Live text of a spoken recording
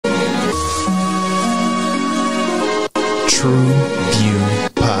TruVue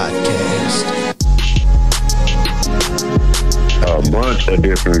Podcast. A bunch of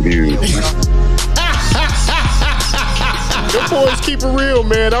different views. The boys keep it real,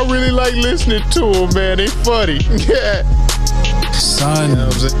 man. I really like listening to them, man. They funny. Yeah. Son. You know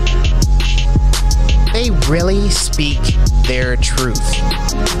what I'm saying? They really speak their truth.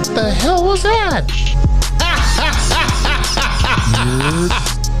 What the hell was that?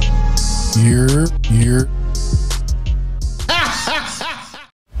 You're.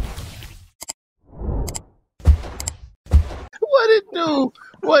 What it do?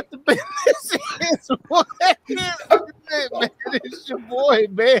 What the business is? What is it, man? It's your boy,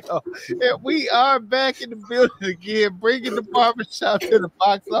 Mel. And we are back in the building again, bringing the barbershop to the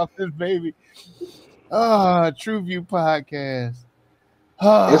box office, baby. TruVue Podcast.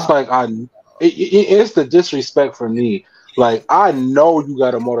 It's like it's the disrespect for me. Like, I know you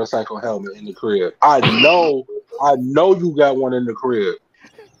got a motorcycle helmet in the crib. I know you got one in the crib.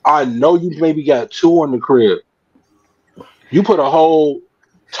 I know you maybe got two in the crib. You put a whole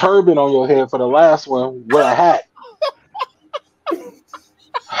turban on your head for the last one with a hat.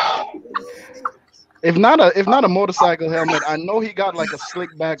 If not a motorcycle helmet, I know he got like a slick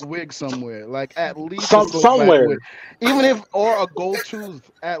back wig somewhere. Like at least somewhere. Wig. Even if or a gold tooth,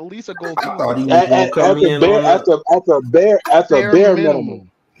 at least a gold tooth. I thought he was gonna come in at the bare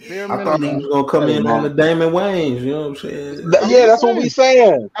minimum. I thought he was gonna come in on the Damon Wayans. You know what I'm saying? That's what we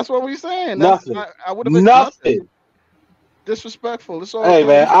saying. That's what we saying. Nothing. I would have been nothing. Disrespectful. It's all hey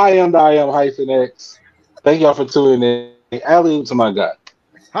man, I am -X. Thank y'all for tuning in. Alley to my God.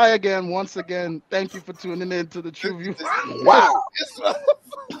 Hi again, once again. Thank you for tuning in to the TruVue. Wow.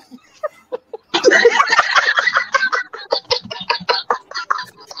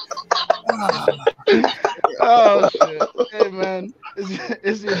 Oh shit! Hey man,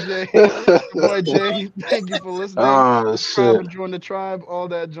 it's your Jay, your boy Jay. Thank you for listening. Oh shit! Join the tribe, all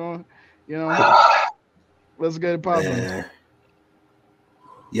that join. You know, let's get it popping.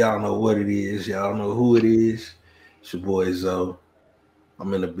 Y'all know what it is. Y'all know who it is. It's your boy Zoe.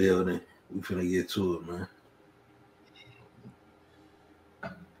 I'm in the building. We finna get to it, man.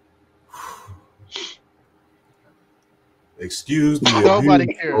 Excuse me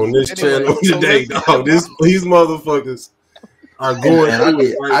on this channel today, dog. These motherfuckers are going through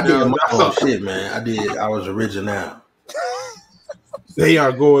it right I now. did my own shit, man. I was original. They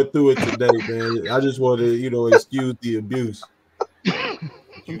are going through it today, man. I just want to, excuse the abuse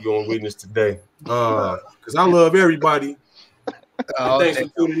you're going to witness today. Because I love everybody. Thanks for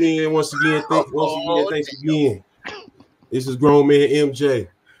tuning in once again. Thanks again. This is Grown Man MJ.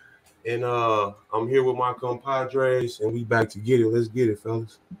 And I'm here with my compadres, and we back to get it. Let's get it,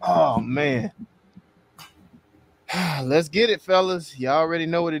 fellas. Oh, man. Let's get it, fellas. Y'all already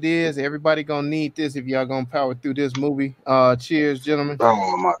know what it is. Everybody gonna need this if y'all gonna power through this movie. Cheers, gentlemen.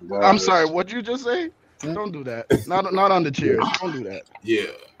 Oh, my God. I'm sorry, what'd you just say? Don't do that. Not on the cheers. Don't do that. Yeah.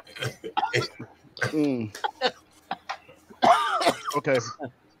 Okay.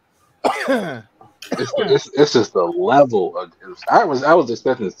 It's just the level of. I was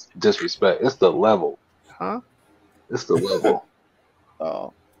expecting disrespect. It's the level. Huh? It's the level.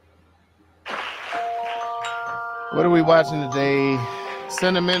 Oh. What are we watching today?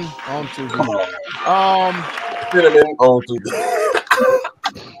 Cinnamon on TruVue. Cinnamon on TruVue.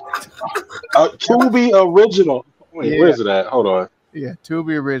 TruVue original. Wait, where's it at? Hold on. Yeah,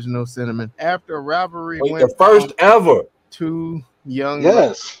 TruVue original Cinnamon. After a robbery, the first ever. Two young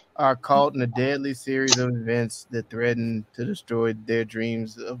are caught in a deadly series of events that threaten to destroy their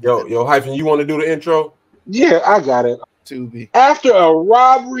dreams. Yo, Hyphen, you want to do the intro? Yeah, I got it. TruVue. After a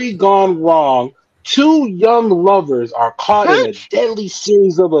robbery gone wrong, two young lovers are caught in a deadly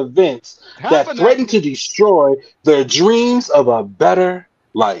series of events that threaten to destroy their dreams of a better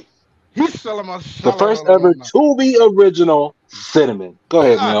life. The first ever TruVue original Cinnamon. Go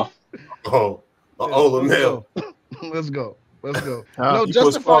ahead, Mel. Mel. Let's go. No,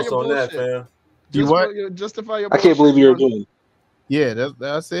 justify your bullshit. Justify your bullshit. I can't believe you're doing. Yeah,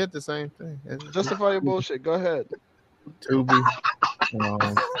 I said the same thing. Justify your bullshit. Go ahead. TruVue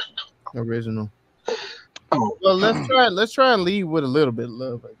original. Well, let's try and lead with a little bit of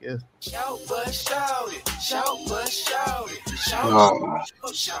love, I guess.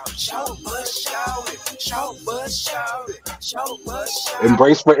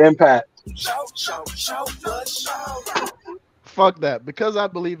 Embrace for impact. Fuck that. Because I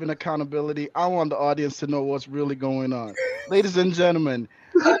believe in accountability, I want the audience to know what's really going on. Ladies and gentlemen,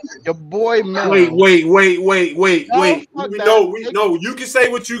 your boy Mel. Wait. No, you can say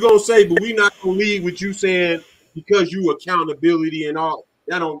what you're gonna say, but we not gonna lead with you saying because you accountability and all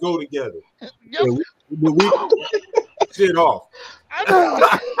that don't go together. shit off.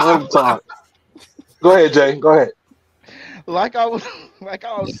 Let him talk. Go ahead, Jay. Go ahead. Like I was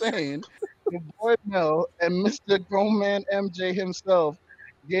saying, the boy Mel and Mr. Grown MJ himself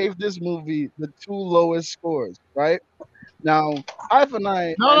gave this movie the 2 lowest scores, right? Now,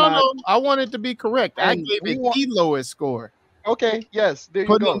 No. I want it to be correct. I And gave it we the lowest score. Okay, yes, there you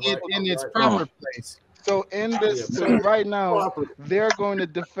Putting go. it in its proper place. So in this, so right now, they're going to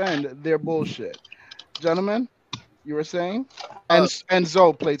defend their bullshit. Gentlemen, you were saying? And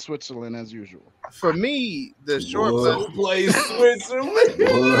Zoe played Switzerland as usual. For me, the short Boy. Plays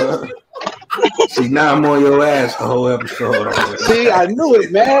Switzerland. See, now I'm on your ass the whole episode. See, I knew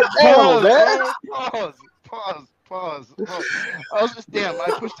it, man. Damn, man. Pause. I was just damn. I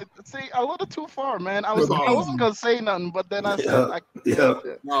pushed it. See, a little too far, man. I wasn't gonna say nothing, but then I said,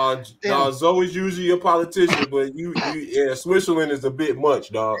 No, Zoe's usually a politician, but yeah, Switzerland is a bit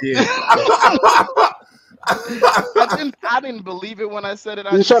much, dog. Yeah. I didn't believe it when I said it.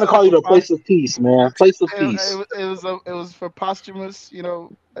 He's trying to call you the place of peace, man. Place of peace. It was for posthumous, you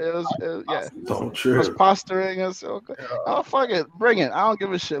know. It was yeah. Don't It was trip. posturing us. Okay. Oh fuck it, bring it. I don't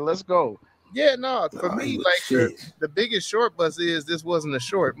give a shit. Let's go. Yeah, no, for me, like the biggest short bus is this wasn't a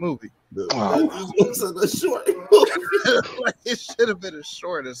short movie. It should have been a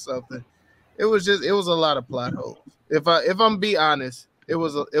short or something. It was a lot of plot holes. If I'm be honest, it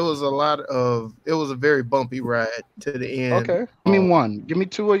was a very bumpy ride to the end. Okay. Give me one. Give me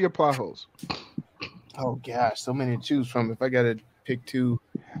 2 of your plot holes. Oh gosh, so many to choose from. If I gotta pick 2.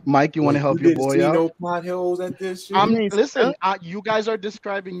 Mike, you want to help your boy out? No plot holes at this shit. Listen, you guys are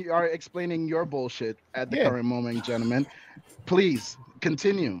explaining your bullshit at the current moment, gentlemen. Please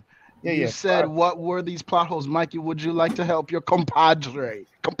continue. You said what were these plot holes, Mikey? Would you like to help your compadre?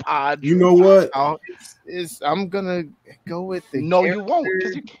 You know what? I'm gonna go with the. No, you won't,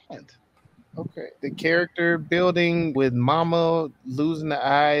 because you can't. Okay, the character building with Mama losing the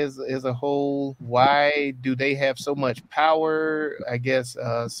eye is a whole. Why do they have so much power? I guess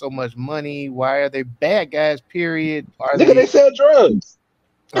so much money. Why are they bad guys? Period. They sell drugs.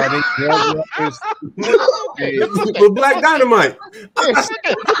 Are they drug runners? With Black Dynamite. It's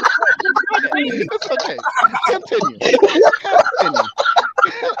okay. Continue.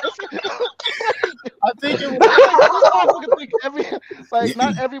 I think it was.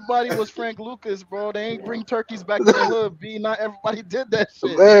 Not everybody was Frank Lucas, bro. They ain't bring turkeys back to the hood. Not everybody did that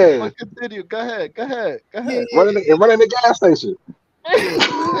shit. Man. Continue. Go ahead. Running the gas station.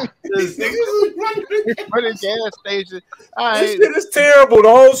 Running gas station. This shit is terrible. The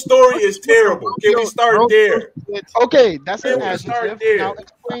whole story is terrible. Can we start there? Okay, that's an Can we start adjective. there? Now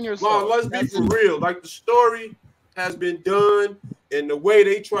explain yourself. Let's be for real. Like the story has been done, and the way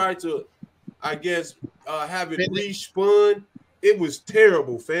they tried to, I guess, have it respun, it was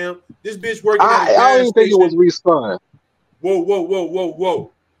terrible, fam. This bitch working at a gas station. I don't even think it was respun.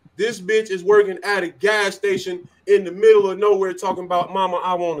 Whoa. This bitch is working at a gas station in the middle of nowhere talking about Mama,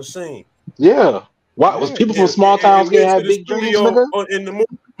 I want to sing. Yeah. Why was people from small towns getting had big dreams, nigga? In the movie,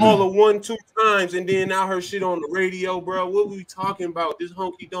 all of 1-2 times, and then now her shit on the radio, bro. What we talking about? This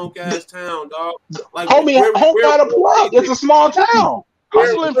honky donk ass town, dog. Like, homie, home got a plug. It's a small town.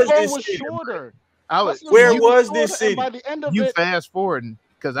 Hustling was shorter. Where was this city? By the end of you fast forwarding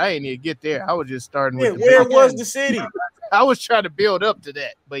because I ain't even get there. I was just starting with where was the city? I was trying to build up to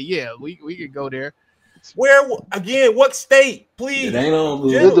that, but yeah, we could go there. Where again? What state? Please. It ain't on.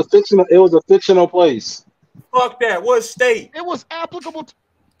 It was a fictional place. Fuck that. What state? It was applicable.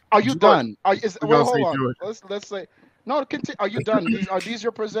 Are you done? Hold on. Let's say. No, continue. Are you done? Are these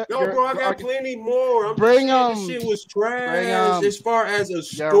your present? No, bro, I got plenty more. Bring them. This shit was trash. As far as a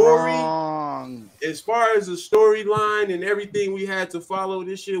story, as far as a storyline and everything we had to follow,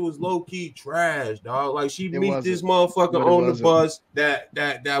 this shit was low key trash, dog. Like she meet this motherfucker on the bus that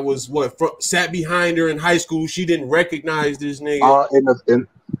was sat behind her in high school. She didn't recognize this nigga.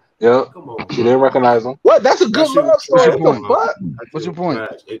 Yeah, come on. She didn't recognize him. What? That's a good love story. What's your point?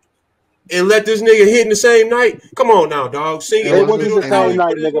 And let this nigga hit in the same night. Come on now, dog. Sing it. It wasn't the same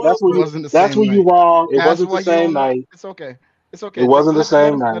night, nigga. That's where you wrong. It wasn't the same night. It's okay. It wasn't the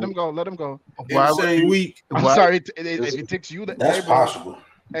same night. Let him go. In the same week. I'm sorry. It takes you. That's possible.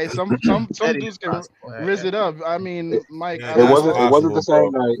 Hey, some dudes can riz it up. I mean, Mike. It wasn't the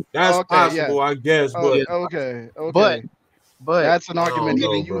same night. That's possible, I guess. But okay. But that's an argument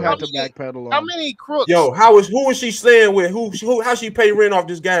even you have to backpedal on. How many crooks? Yo, who was she staying with? How she pay rent off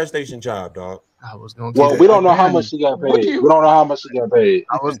this gas station job, dog? I was gonna. We don't know how much she got paid. We don't know how much she got paid.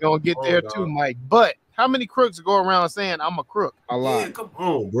 I was gonna get there too, Mike. But how many crooks go around saying I'm a crook? A lot. Yeah, come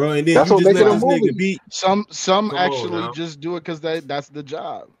on, bro. And then that's you just let this nigga beat. Some actually just do it because that's the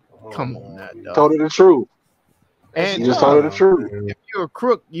job. Come on, now, dog. Told her the truth. And you just told her the truth. If you're a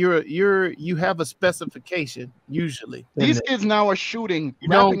crook, you have a specification usually. These kids now are shooting,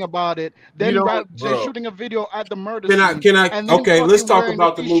 rapping about it. Then they're shooting a video at the murder scene. Can I? Okay, let's talk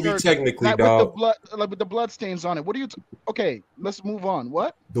about the movie technically, dog. With the blood stains on it. What are you? Okay, let's move on.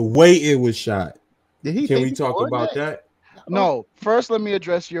 What? The way it was shot. Can we talk about that? No. First, let me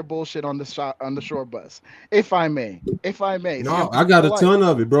address your bullshit on the short bus, if I may. No, I got a ton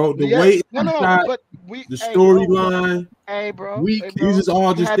of it, bro. The way the storyline. Hey, bro. These is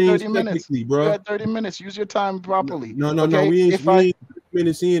all just things technically, bro. You had 30 minutes. Use your time properly. No. We ain't 30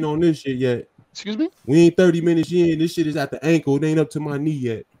 minutes in on this shit yet. Excuse me? We ain't 30 minutes in. This shit is at the ankle. It ain't up to my knee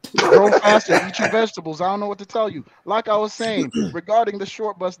yet. Grow faster. Eat your vegetables. I don't know what to tell you. Like I was saying regarding the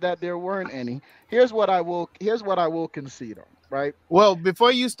short bus, that there weren't any. Here's what I will concede on. Right. Well,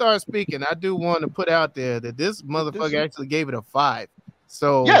 before you start speaking, I do want to put out there that this motherfucker actually gave it a 5.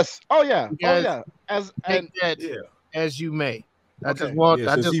 So yes. Oh yeah. As you may. I just want the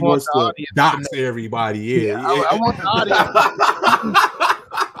audience dox everybody. Yeah. I want the audience.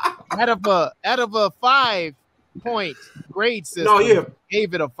 out of a 5-point grade system,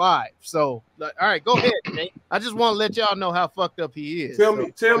 gave it a 5. So, all right, go ahead, Nate. I just want to let y'all know how fucked up he is. Tell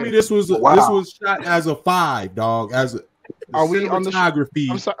me, this was shot as a 5, dog. Are we on the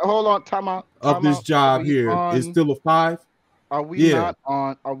cinematography? I'm sorry, hold on, time out. Of this job here is still a 5. Are we not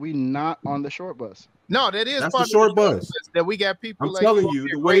on the short bus? No, that's the short bus that we got people. I'm telling you,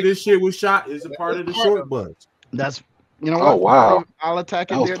 the way this shit was shot is a part of the short bus. That's what? Oh wow! I'll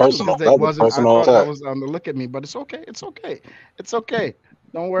attack it there personal. Too. That wasn't. Personal I thought that was on the look at me, but it's okay. It's okay.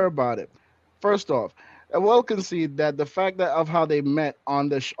 Don't worry about it. First off, I will concede that the fact that of how they met on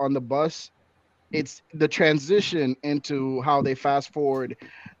the bus, it's the transition into how they fast forward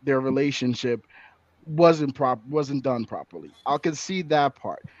their relationship wasn't done properly. I'll concede that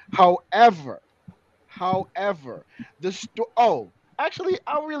part. However, actually,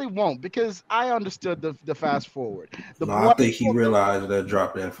 I really won't, because I understood the fast forward. I think he realized that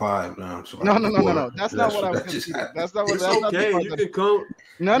dropped that 5 down. So no. That's not what I was conceding. That's not what. It's okay. You can come.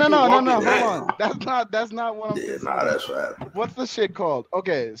 No. Hold on. That's not what I'm conceding. Nah, that's right. What's the shit called?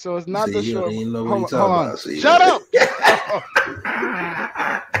 Okay, so it's not the short. Hold on. Shut up.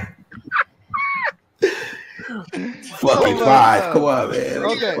 Fucking 5. Come on, man.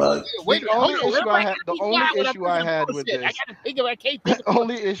 Okay. The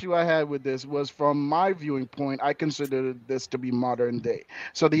only issue I had with this was, from my viewing point, I considered this to be modern day.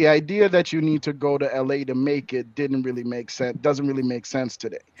 So the idea that you need to go to LA to make it doesn't really make sense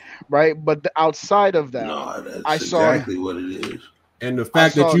today, right? But outside of that, I saw exactly what it is. And the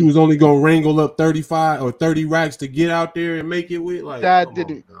fact that you was only gonna wrangle up 35 or 30 racks to get out there and make it with, like, that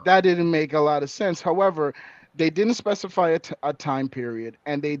didn't make a lot of sense. However, they didn't specify a time period,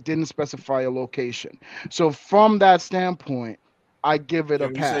 and they didn't specify a location. So from that standpoint, I give it a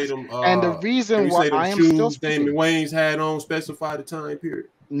pass. And the reason why I am still speaking, Damon Wayans had on specified a time period.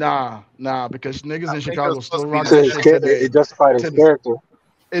 Nah, because niggas in Chicago still rock that shit today. It justified his character.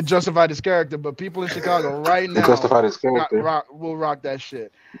 It justified his character, but people in Chicago right now will rock that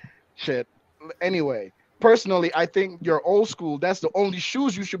shit. Anyway, personally, I think you're old school. That's the only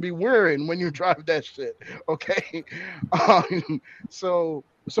shoes you should be wearing when you drive that shit. Okay, so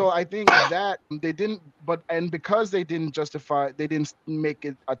I think that they didn't, because they didn't make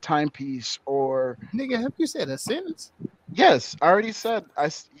it a timepiece or. Nigga, have you said a sentence? Yes, I already said.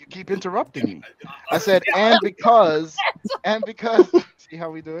 You keep interrupting me. I said, and because. See how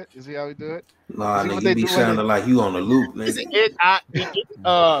we do it? You see how we do it? Nah, nigga, you be sounding like you on the loop, nigga.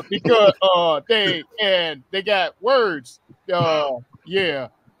 Because they got words. Yeah.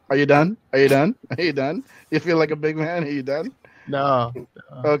 Are you done? You feel like a big man? Are you done? No.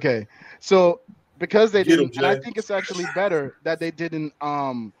 Okay. So because they didn't, and I think it's actually better that they didn't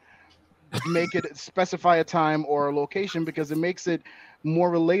make it specify a time or a location, because it makes it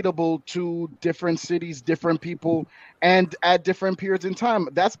more relatable to different cities, different people, and at different periods in time.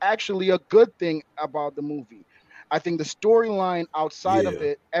 That's actually a good thing about the movie. I think the storyline outside of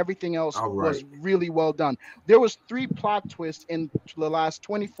it, everything else was really well done. There was 3 plot twists in the last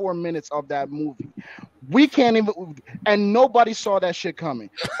 24 minutes of that movie. We can't even, and nobody saw that shit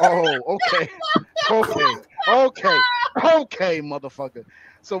coming. Oh, okay, motherfucker.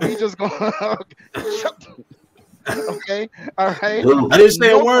 So we just go. Okay, all right. I didn't say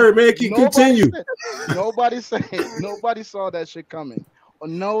a word, man. Continue. Nobody saw that shit coming.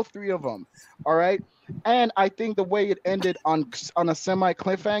 No, 3 of them. All right, and I think the way it ended on a semi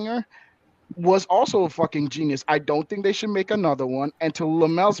cliffhanger was also a fucking genius. I don't think they should make another one. And to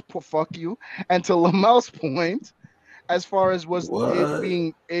Lamel's point, as far as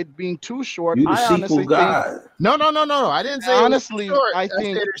it being too short. You the I honestly guy. think no. I didn't say honestly. It was short. I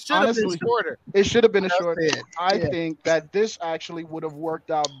think said it should have been shorter. It should have been a short. I Yeah. think that this actually would have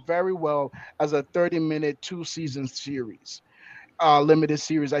worked out very well as a 30-minute 2-season series, limited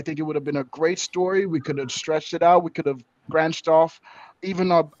series. I think it would have been a great story. We could have stretched it out. We could have branched off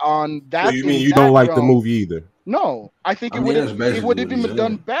even up on that. So you mean you don't like the movie either? No, I think it would have even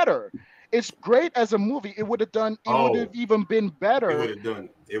done better. It's great as a movie. It would have done. It would have even been better.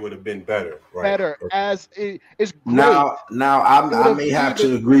 It would have been better. Right? Better as it's great. Now I may have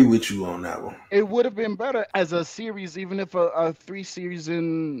to agree with you on that one. It would have been better as a series, even if a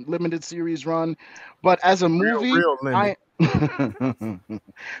 3-season limited series run. But as a movie,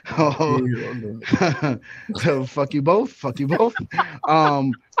 fuck you both.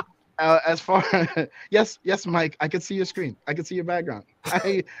 As far yes, Mike, I can see your screen. I can see your background.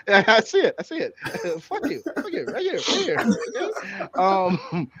 I see it. Fuck you, right here.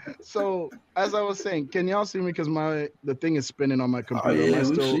 Okay? So as I was saying, can y'all see me? Because the thing is spinning on my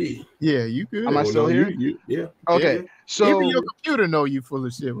computer. Yeah, you good? Am I still here? Yeah. Okay. Yeah. So even your computer know you full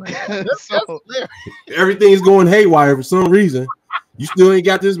of shit. Right? Everything's going haywire for some reason. You still ain't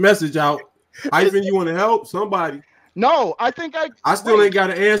got this message out. Hyphen, you want to help somebody? No, I think I still ain't got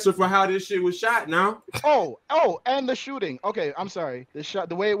an answer for how this shit was shot now. Oh, and the shooting. Okay, I'm sorry.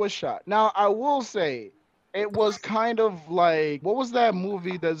 The way it was shot. Now, I will say it was kind of like, what was that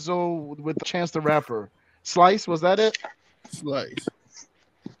movie that Zoe with Chance the Rapper? Slice, was that it? Slice.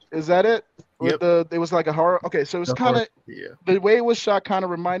 Is that it? Yep. It was like a horror. Okay, so it was kind of the way it was shot kind of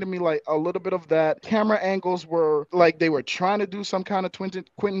reminded me like a little bit of that. Camera angles were like they were trying to do some kind of Quentin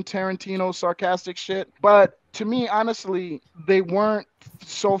Tarantino sarcastic shit, but to me, honestly, they weren't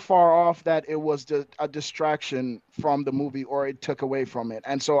so far off that it was a distraction from the movie or it took away from it.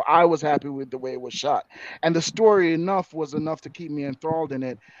 And so I was happy with the way it was shot, and the story was enough to keep me enthralled in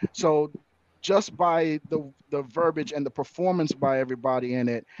it. So just by the verbiage and the performance by everybody in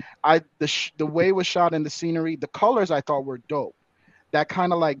it, the way it was shot and the scenery, the colors I thought were dope. That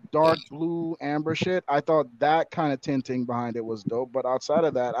kind of like dark blue amber shit, I thought that kind of tinting behind it was dope. But outside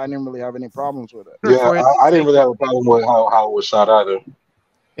of that, I didn't really have any problems with it. Yeah, I didn't really have a problem with how it was shot either.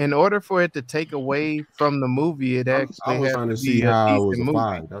 In order for it to take away from the movie, it actually I was trying to see how it was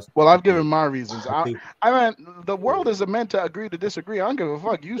fine. Well, I've given my reasons. I mean, the world is meant to agree to disagree. I don't give a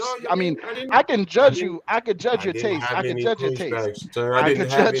fuck. I can judge you. I could judge your taste. I can judge your taste. I can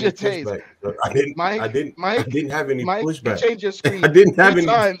judge your taste. I didn't have any pushback. Change your screen. I didn't have any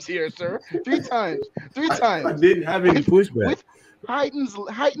times here, sir. Three times. I didn't have any pushback. With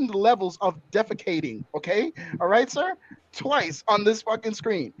heightened levels of defecating. Okay, all right, sir. Twice on this fucking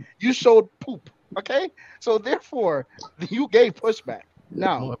screen, you showed poop. Okay, so therefore, you gave pushback.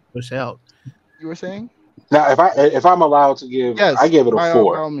 Now, push out. You were saying? Now, if I'm allowed to give, yes, I gave it a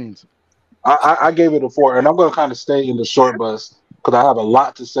 4. By all means. I gave it a 4, and I'm going to kind of stay in the short bus because I have a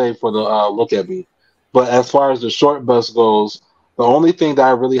lot to say for the look at me. But as far as the short bus goes, the only thing that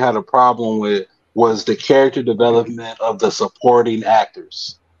I really had a problem with was the character development of the supporting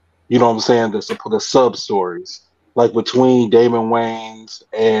actors. You know what I'm saying? The sub stories, like between Damon Wayans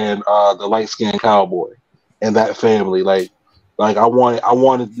and the light skinned cowboy and that family. Like I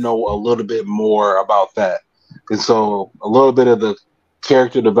wanted to know a little bit more about that, and so a little bit of the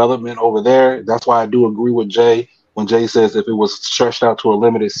character development over there. That's why I do agree with Jay when Jay says if it was stretched out to a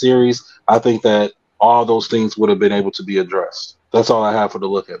limited series, I think that all those things would have been able to be addressed. That's all I have for the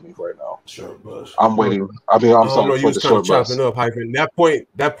look at me right now. Short bus. I'm waiting. I mean, I'm sorry for the short bus. Up, Hyphen. That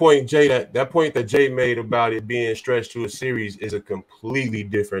point, Jay, that point that Jay made about it being stretched to a series is a completely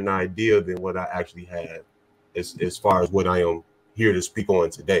different idea than what I actually had as far as what I am here to speak on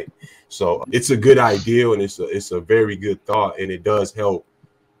today. So it's a good idea and it's a very good thought, and it does help,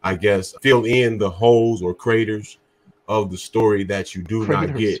 I guess, fill in the holes or craters of the story that you do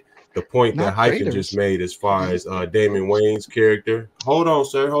not get. The point that Hyphen just made as far as Damon Wayans' character. Hold on,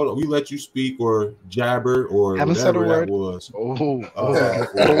 sir. Hold on. We let you speak or jabber or haven't whatever said a word. That was.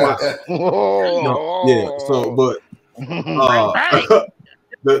 Yeah. So, but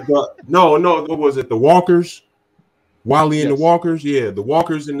no. What was it? The Walkers, Wally and the Walkers. Yeah, the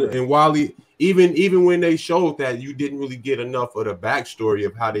Walkers and Wally. Even when they showed that, you didn't really get enough of the backstory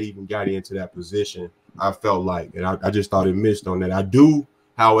of how they even got into that position. I felt like, and I just thought it missed on that. I do.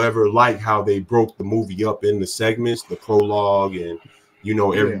 However, like how they broke the movie up in the segments, the prologue, and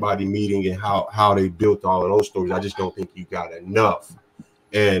everybody meeting and how they built all of those stories. I just don't think you got enough.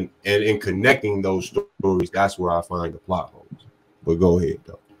 And in connecting those stories, that's where I find the plot holes. But go ahead,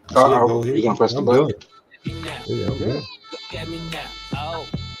 though. Go ahead. You gonna press the button? Yeah.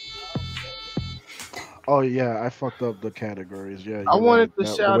 Oh yeah, I fucked up the categories. Yeah, I wanted to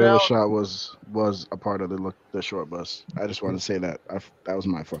the shout way it out. was shot was a part of the short bus. I just want to say that that was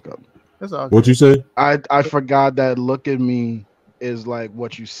my fuck up. That's all. What you say? I forgot that "Look at Me" is like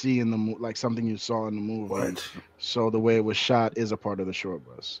what you see in the like something you saw in the movie. What? So the way it was shot is a part of the short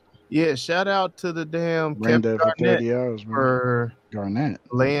bus. Yeah, shout out to the damn Brain Kevin dead for Garnett 30 hours, man. for Garnett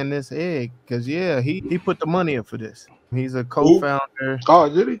laying this egg, because he put the money in for this. He's a co-founder. Oh,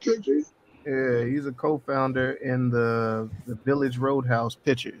 did he, KG? Yeah, he's a co-founder in the Village Roadhouse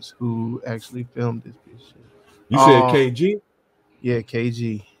Pictures, who actually filmed this piece. Shit. You said KG? Yeah,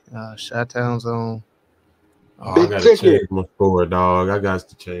 KG. Chi-Town Zone. Oh, I gotta change my score, dog. I got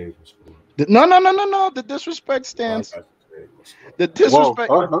to change my score. No. The disrespect stands. The disrespect.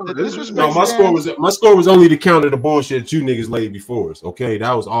 The disrespect. No, my score was only the count of the bullshit that you niggas laid before us. Okay,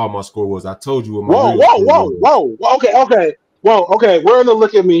 that was all my score was. I told you what my whoa. Okay. Whoa, okay. We're in the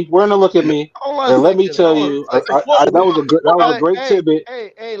look at me. And let me tell you, that was a great tidbit.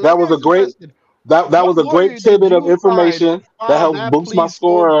 That was a great. That was a great tidbit of information that helps boost my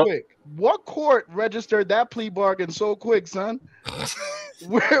score up. What court registered that plea bargain so quick, son?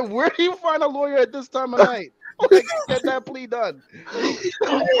 Where do you find a lawyer at this time of night? Get that plea done. This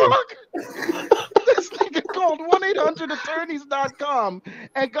nigga called 1-800-attorneys.com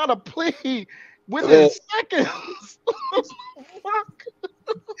and got a plea within seconds. Fuck.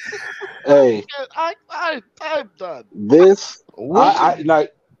 Hey, I'm done.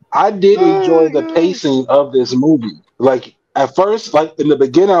 I did enjoy the pacing of this movie. Like at first, like in the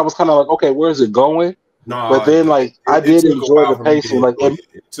beginning, I was kind of like, okay, where's it going? No, but then like I did enjoy the pacing. Like it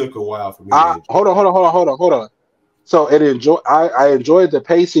took a while for me. Hold on. So I enjoyed the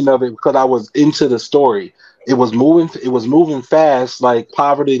pacing of it because I was into the story. It was moving fast, like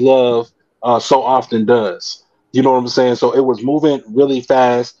Poverty Love so often does. You know what I'm saying? So it was moving really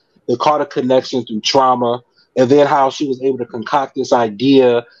fast. They caught a connection through trauma, and then how she was able to concoct this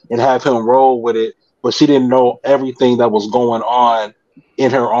idea and have him roll with it, but she didn't know everything that was going on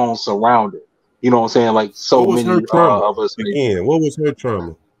in her own surrounding. You know what I'm saying? Like so many of us. What was her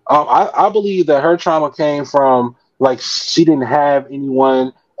trauma? I believe that her trauma came from like she didn't have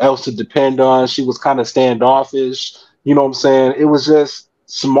anyone else to depend on. She was kind of standoffish. You know what I'm saying? It was just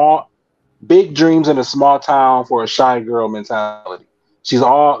big dreams in a small town for a shy girl mentality. She's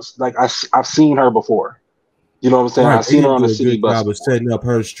all like I've seen her before. You know what I'm saying? Right, I've seen her on the city bus. I was setting up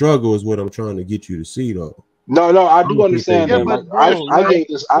her struggle is what I'm trying to get you to see, though. No, I do understand that. But I gave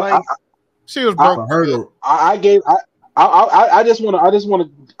this. She was broke. I just want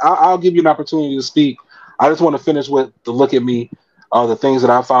to. I'll give you an opportunity to speak. I just want to finish with the look at me. The things that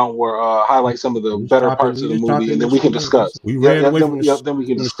I found were highlight some of the better parts of the movie, and then we can discuss. We ran away from then we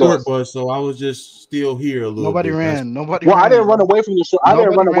can the discuss. short bus, so I was just still here a little. Nobody bit. ran. I didn't run away from the short. I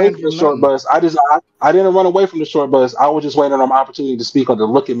didn't run away from the short bus. I didn't run away from the short bus. I was just waiting on my opportunity to speak on the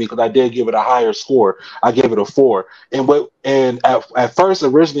look at me because I did give it a higher score. I gave it a 4, and at first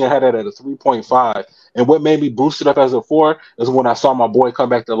originally I had it at a 3.5. And what made me boost it up as a 4 is when I saw my boy come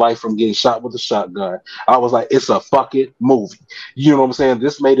back to life from getting shot with a shotgun. I was like, it's a fucking movie. You know what I'm saying?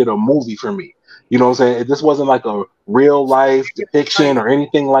 This made it a movie for me. You know what I'm saying? This wasn't like a real life depiction or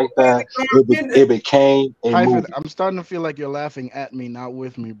anything like that. It became a movie. I'm starting to feel like you're laughing at me, not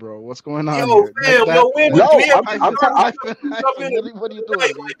with me, bro. What's going on? Yo, here? fam, What are you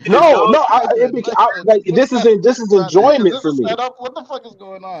doing? This is enjoyment for me. What the fuck is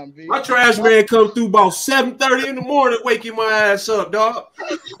going on, B? My trash man come through about 7:30 in the morning, waking my ass up, dog.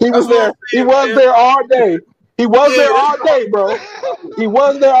 He was there. He was there all day. He was there all day, bro. He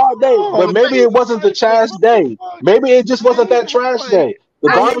was there all day. But maybe it wasn't the trash day. Maybe it just wasn't that trash day. The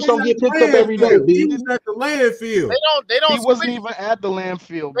garbage don't get picked up every day, B. He was at the landfill. They don't. He wasn't even at the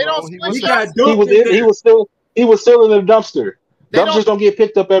landfill, bro. They don't. He was still in the dumpster. Dumpsters don't get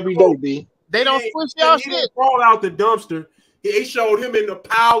picked up every day, B. They don't push y'all shit. He didn't crawl out the dumpster. He showed him in the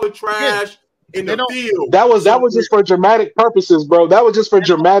pile of trash in the field. That was just for dramatic purposes, bro. That was just for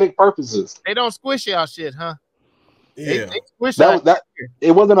dramatic purposes. They don't squish y'all shit, huh? Yeah. They squish that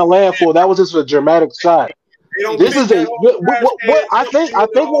it wasn't a landfill. That was just a dramatic shot. This is what I think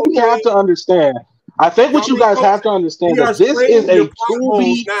what we have to understand. I think what you guys have to understand is this is a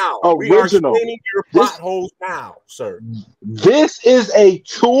TruVue original. This is a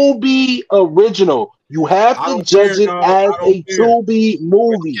TruVue original. You have to judge it as a TruVue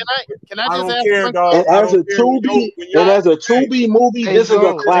movie. Can I just ask? And as a TruVue movie, this is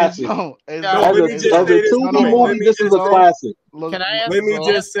a classic. As a TruVue movie, this is a classic. Can I ask? Let me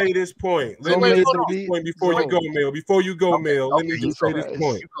just say this point. Before you go, Mel. Let me just say this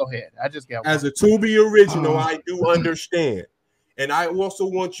point. You go ahead. I just got one. As a TruVue original, I do understand, and I also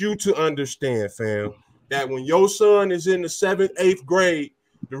want you to understand, fam. that when your son is in the 7th, 8th grade,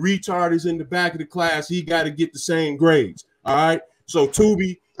 the retard is in the back of the class. He got to get the same grades. All right. So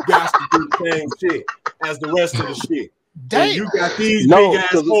Tubi got to do the same shit as the rest of the shit. And you got these big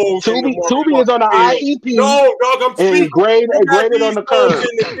ass holes. Tubi is on the IEP. No, dog, I'm speaking. Graded on the curve.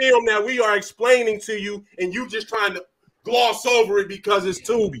 In the film that we are explaining to you, and you just trying to gloss over it because it's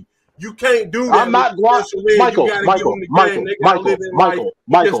Tubi. You can't do that. I'm not glossing. Michael.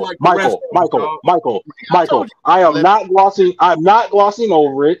 I am not glossing. I'm not glossing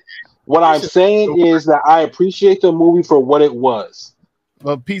over it. What I'm saying is that I appreciate the movie for what it was.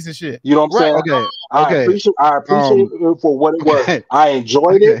 A piece of shit. You know what I'm saying? I appreciate it for what it was. I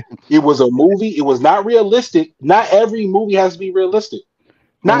enjoyed it. It was a movie. It was not realistic. Not every movie has to be realistic.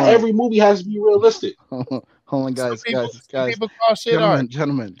 Not every movie has to be realistic. Hold on, guys.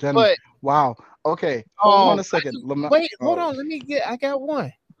 Gentlemen. But, wow. Okay. Hold on a second. Wait, hold on. I got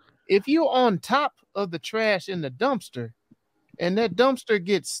one. If you're on top of the trash in the dumpster and that dumpster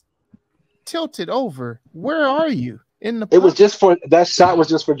gets tilted over, where are you? It was just for that shot was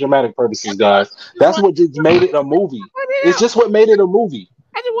just for dramatic purposes, guys. That's what just made it a movie. It's just what made it a movie.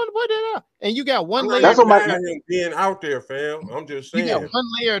 I just want to point that out. And you got one layer. That's what being out there, fam. I'm just saying. You got one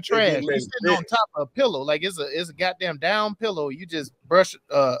layer of trash. You're sitting on top of a pillow, like it's a goddamn down pillow. You just brush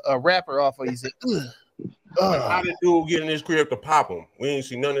a wrapper off of you. Say, how did dude get in this crib to pop him? We ain't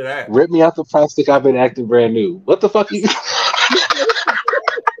see none of that. Rip me out the plastic. I've been acting brand new. What the fuck? You?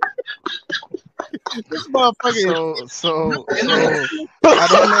 This motherfucker. So I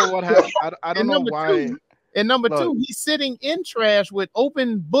don't know what happened. I don't know why. And number two, he's sitting in trash with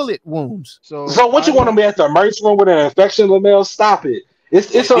open bullet wounds. So what you want to be at the emergency room with an infection, Lamel? Stop it.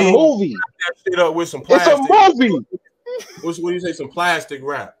 It's a movie. Shit up with some plastic. It's a movie. What do you say? Some plastic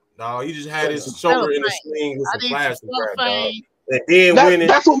wrap. No, he just had his shoulder in a sling with some plastic wrap. Dog. And then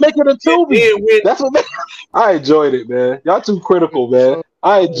that's what makes it a Tubi. That's what I enjoyed it, man. Y'all too critical, man.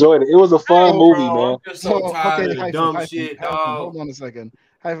 I enjoyed it. It was a fun movie, man. Dumb shit. Hold on a second.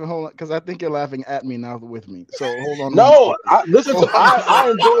 Hold on, because I think you're laughing at me now with me. So hold on. No, listen. I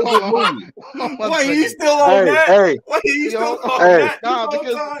enjoyed the movie. Wait, he's still on that? Hey, wait, he's still on that? Nah,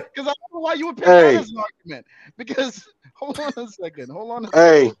 because I don't know why you would pick that as an argument. Because hold on a second.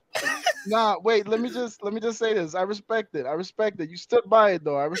 Hey. Nah, wait. Let me just say this. I respect it. You stood by it,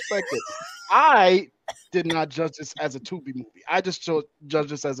 though. I respect it. I did not judge this as a Tubi movie. I just judged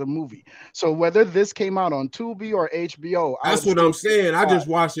this as a movie. So whether this came out on Tubi or HBO, that's what I'm saying. I just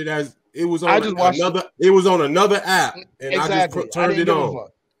watched it as it was on another. It was on another app, and I just turned it on.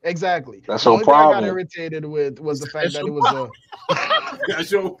 Exactly. That's your problem. I got irritated with was the fact that it was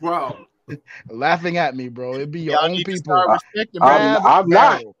That's your problem. Laughing at me, bro. It'd be your own people. I'm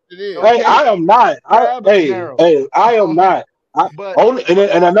not. Hey, I am not. I am not.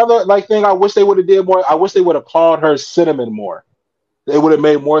 And another thing I wish they would have did more. I wish they would have called her Cinnamon more. It would have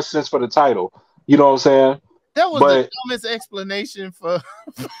made more sense for the title. You know what I'm saying? That was the dumbest explanation for.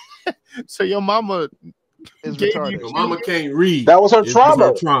 So your mama is retarded. Your mama can't read. That was her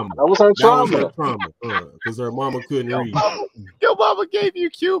trauma. That was her trauma. Because her mama couldn't read. Your mama gave you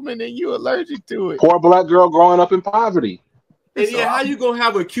cumin and you allergic to it. Poor black girl growing up in poverty. And how you gonna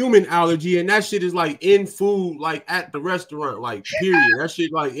have a cumin allergy and that shit is like in food, like at the restaurant, like period. That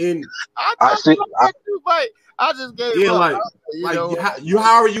shit like in. I just gave up.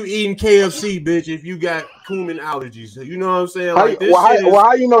 How are you eating KFC, bitch? If you got cumin allergies, you know what I'm saying? How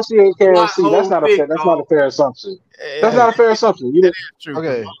you know she ate KFC? That's not a fair assumption. That's not a fair assumption. You true.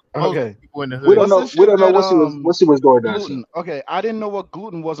 Okay. We don't know what she was doing. Gluten. Okay, I didn't know what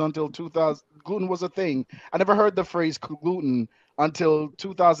gluten was until 2000. Gluten was a thing. I never heard the phrase gluten until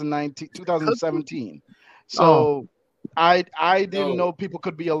 2017. So I didn't know people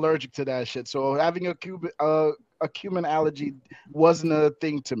could be allergic to that shit. So having a cumin allergy wasn't a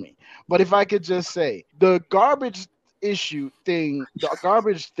thing to me. But if I could just say the garbage thing.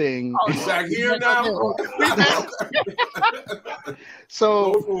 Oh, he's back here now.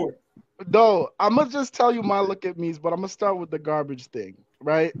 So, no, I'm gonna just tell you my look at me's, but I'm gonna start with the garbage thing,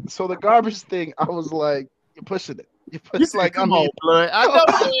 right? So the garbage thing, I was like, you're pushing it. Come on, blood. I know,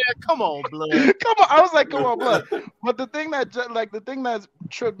 man. Come on, blood. Come on. I was like, come on, blood. But the thing that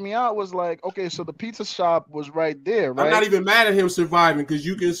tripped me out was like, okay, so the pizza shop was right there, right? I'm not even mad at him surviving because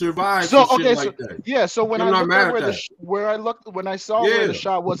you can survive. So that. Yeah. So when when I saw where the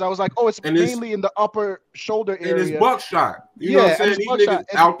shot was, I was like, oh, it's mainly in the upper shoulder area. And it's buckshot. You know what I'm saying? These niggas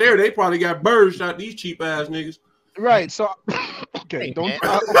out there, they probably got bird shot. These cheap ass niggas. Right. So okay, don't.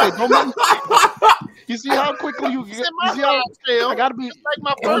 You see how quickly you get? You see how I gotta be like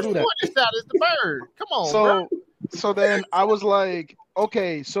my first one shot is the bird. Come on, bro. So then I was like,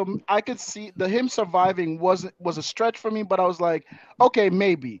 okay, so I could see him surviving was a stretch for me, but I was like, okay,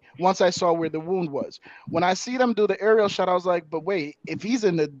 maybe once I saw where the wound was. When I see them do the aerial shot, I was like, but wait, if he's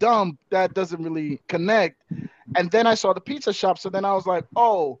in the dump, that doesn't really connect. And then I saw the pizza shop, so then I was like,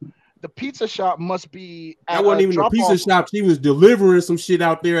 oh, the pizza shop must be that wasn't even a pizza shop. She was delivering some shit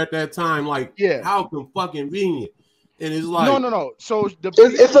out there at that time. Like, how fucking convenient. And it's like no. So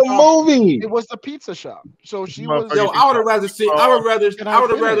it's a movie. It was the pizza shop. So she was. Yo, I would have rather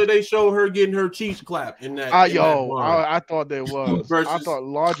they show her getting her cheeks clapped in that. I thought there was. I thought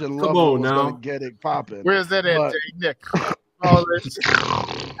Large and Love was gonna get it popping. Where's that at, Nick?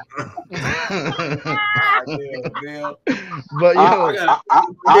 But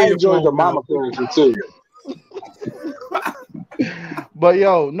I enjoyed the mama character too. But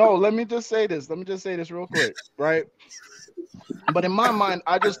no, let me just say this real quick, right? But in my mind,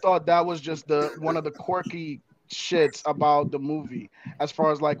 I just thought that was just one of the quirky shits about the movie, as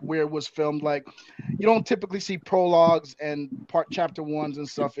far as like where it was filmed. Like, you don't typically see prologues and chapter ones and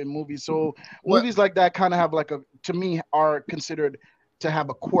stuff in movies. So movies like that kind of have like to me are considered to have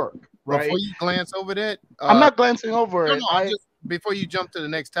a quirk, right? Before you glance over that, I'm not glancing over it. Just before you jump to the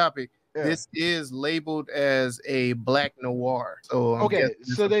next topic. Yeah. This is labeled as a black noir. So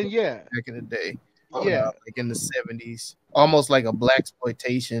so then back in the day. Like in the 70s. Almost like a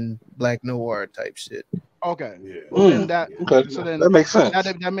blaxploitation, black noir type shit. Okay. Yeah. So then that makes sense.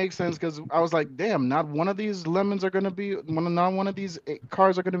 That makes sense, because I was like, damn, not one of these lemons are gonna be one of these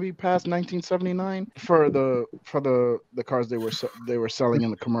cars are gonna be past 1979 for the cars they were selling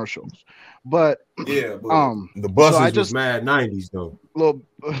in the commercials. But the buses was mad 90s though. But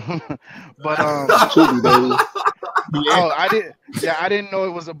I didn't know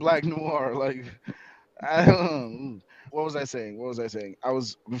it was a black noir. Like, what was I saying? I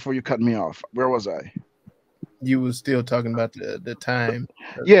was, before you cut me off. Where was I? You was still talking about the time.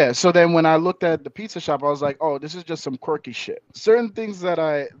 Yeah. So then when I looked at the pizza shop, I was like, oh, this is just some quirky shit. Certain things that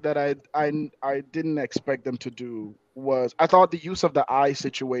I didn't expect them to do was, I thought the use of the eye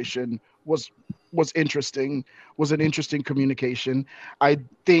situation was interesting. Was an interesting communication. I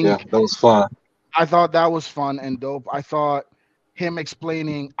think that was fun. I thought that was fun and dope. I thought him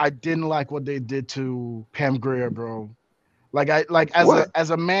explaining, I didn't like what they did to Pam Grier, bro. As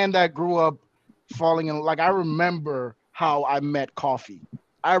a man that grew up falling in, like, I remember how I met coffee.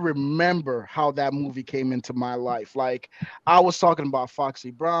 I remember how that movie came into my life. Like, I was talking about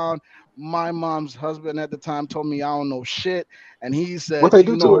Foxy Brown. My mom's husband at the time told me I don't know shit, and he said, "What they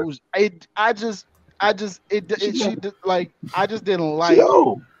do to her?" I just didn't like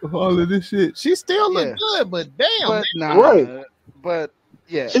all of this shit. She still looked good, but damn, right. But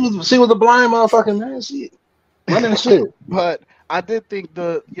yeah, she was a blind motherfucking man. She running shit. But I did think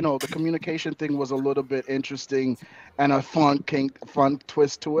the communication thing was a little bit interesting and a fun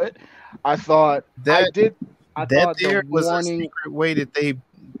twist to it. I thought that there was a secret way that they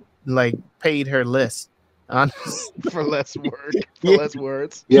like paid her less. For less words.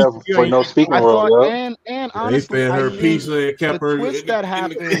 Yeah, for no speaking role. And honestly, they fed her pizza and kept her. Twist that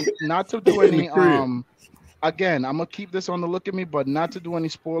happened, not to do any again, I'm gonna keep this on the look at me, but not to do any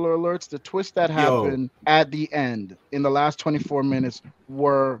spoiler alerts. The twist that happened at the end in the last 24 minutes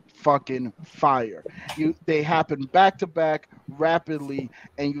were fucking fire. They happened back to back rapidly,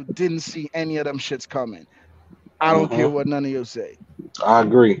 and you didn't see any of them shits coming. I don't care what none of you say. I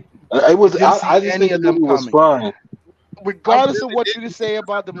agree. It was. I just think the movie was fun. Regardless of what you say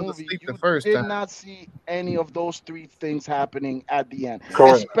about the movie, you did not see any of those three things happening at the end.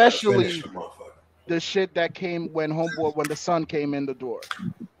 Correct. Especially the shit that came when the sun came in the door.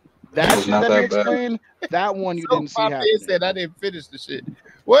 That shit that they explained, that one you didn't see happening. Said I didn't finish the shit.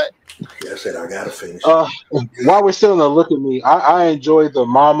 What? Yeah, I said I gotta finish. While we're still in the look at me, I enjoyed the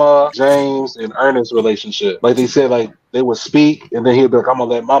Mama, James, and Ernest relationship. Like they said, like they would speak, and then he'd be like, "I'm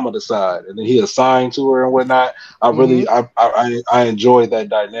gonna let Mama decide," and then he assigned to her and whatnot. I enjoyed that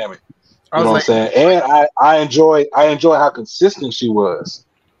dynamic. You know what I'm saying? And I enjoy how consistent she was.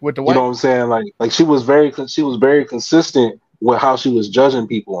 With the you know what I'm saying? Like she was very consistent with how she was judging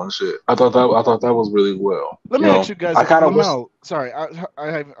people and shit. I thought that was really well. Let me ask you guys. I kind of sorry.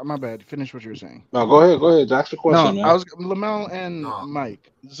 I my bad. Finish what you were saying. No, go ahead. Ask the question. No, man. I was Lamel and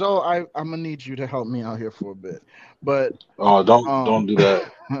Mike. So I'm gonna need you to help me out here for a bit. But don't do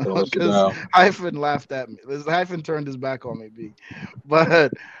that. Because Hyphen laughed at me. Hyphen turned his back on me. B.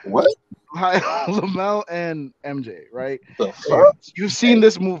 But what? Lamel and MJ, right? You've seen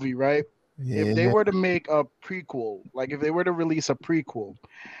this movie, right? Yeah. If they were to make a prequel, like if they were to release a prequel,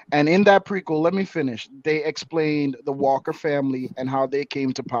 and in that prequel, let me finish, they explained the Walker family and how they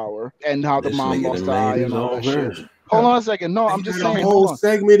came to power and how the mom lost the eye and all that shit. Hold on a second. No, I'm just saying. A whole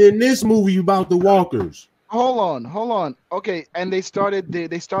segment in this movie about the walkers. Hold on. Okay, and they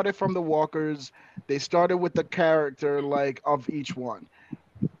started from the walkers. They started with the character like of each one,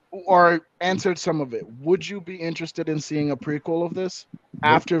 or answered some of it. Would you be interested in seeing a prequel of this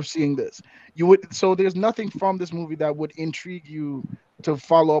after seeing this? You would. So there's nothing from this movie that would intrigue you to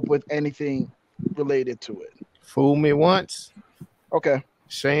follow up with anything related to it. Fool me once. Okay.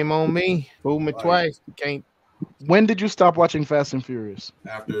 Shame on me. Fool me twice. Can't. When did you stop watching Fast and Furious?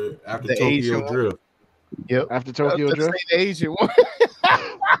 After The Tokyo Asian Drift. Yep. After Tokyo Drift? The Asian one.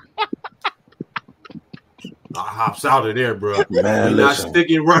 I hops out of there, bro. Man, We're not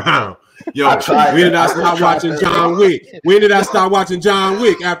sticking around. Yo, when did I stop watching John Wick? When did I stop watching John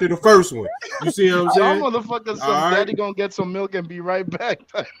Wick after the first one? You see what I'm saying? Y'all motherfuckers, daddy gonna get some milk and be right back.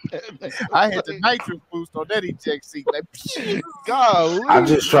 I had the nitrous boost on that eject seat. Like, God, I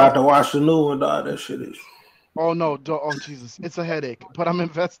just tried to watch the new one, dog. That shit is. Oh no! Oh Jesus! It's a headache, but I'm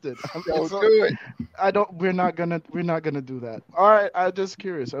invested. Good. We're not gonna do that. All right. I was just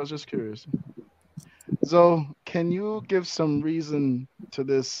curious. Zoe, can you give some reason to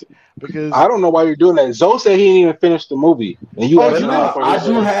this? Because I don't know why you're doing that. Zoe said he didn't even finish the movie, and you. I do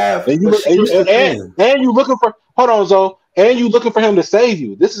have. And you looking for? Hold on, Zoe. And you looking for him to save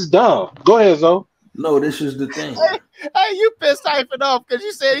you? This is dumb. Go ahead, Zoe. No, this is the thing. Hey, you pissed Hyphen off because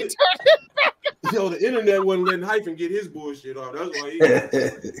you said he turned it back. Yo, the internet wasn't letting Hyphen get his bullshit off. That's why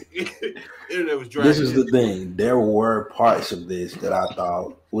internet was dragging. This is the thing. There were parts of this that I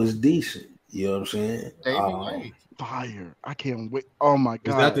thought was decent. You know what I'm saying? Fire! I can't wait. Oh my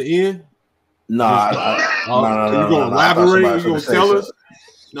god! Is that the end? No. You gonna elaborate? You gonna tell us?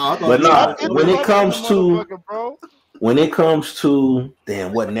 No, but when it comes to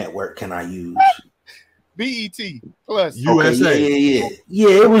damn, what network can I use? BET Plus USA. Yeah,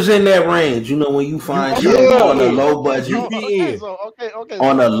 it was in that range. You know, when you find something on a low budget, UPN. Okay.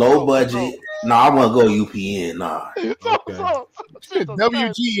 On a low budget, I want to go UPN.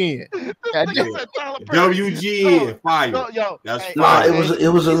 WGN. WGN. Fire. That's fire. It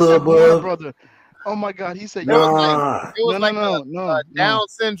was a little above. Brother. Oh my God, he said it was like Down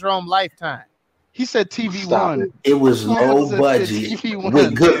syndrome lifetime. He said TV1. It was low budget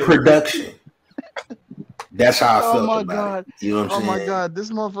with good production. That's how I felt about it. You know what I'm saying? Oh my God, this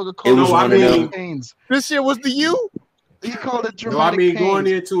motherfucker called it one of them. This shit was the you. He called it dramatic. Going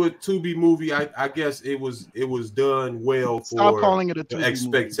into a tubi movie, I guess it was done well for. Stop calling it a tubi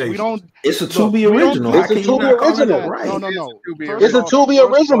expectation. Movie. It's a tubi original. It's a tubi original, right? No. It's a tubi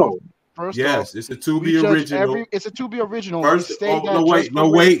original. Yes, it's a tubi original. It's a tubi original.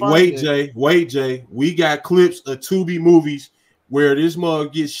 Wait, Jay. We got clips of tubi movies where this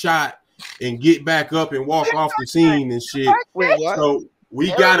mug gets shot and get back up and walk off the scene and shit. Wait, what? So we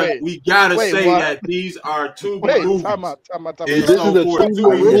gotta say that these are tubi movies. Time out. This is a tubi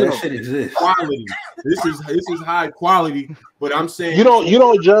original. Quality. This is high quality. But I'm saying you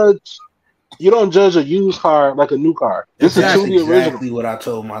don't judge a used car like a new car. This is tubi original. Exactly what I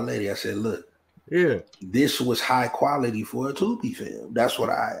told my lady. I said, look. Yeah, this was high quality for a tubi film. That's what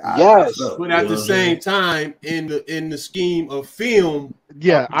I but at the same time, in the scheme of film,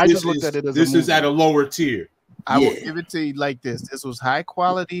 I just looked at it as this is at a lower tier. I will give it to you like this: this was high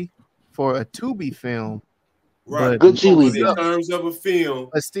quality for a tubi film, right? Good cheese in terms of a film,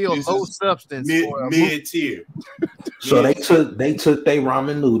 but still low substance, mid tier. So they took their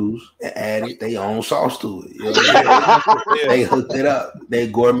ramen noodles and added their own sauce to it. You know They hooked it up. They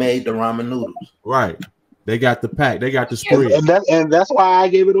gourmet the ramen noodles. Right. They got the pack. They got the spread. And that's why I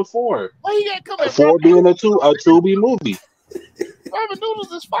gave it a 4. Why you gotta come at 4 being a tubi movie. Ramen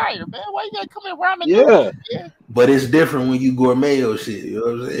noodles is fire, man. Why you gotta come at ramen noodles? Yeah. But it's different when you gourmet your shit. You know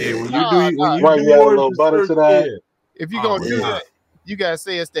what I'm saying? When you do you add a little butter to that. Yeah. If you're gonna do that, you gotta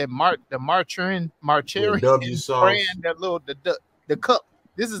say it's that Marcherin brand, that little the cup.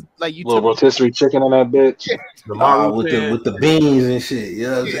 This is like you little rotisserie chicken on that bitch. With the beans and shit. You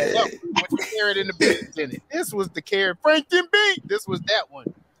know what I'm saying? With the carrot and the beans in it. This was the carrot Franken bean. This was that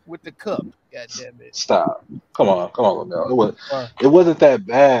one with the cup. God damn it! Stop. Come on, Lamel. It wasn't that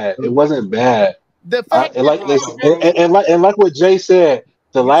bad. It wasn't bad. The fact and like what Jay said,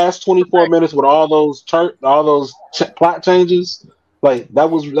 the last 24 minutes with all those plot changes, like that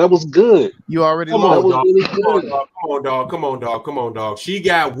was good. You already Come on, dog. She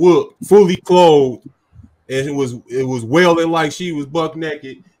got whooped, fully clothed, and it was wailing like she was buck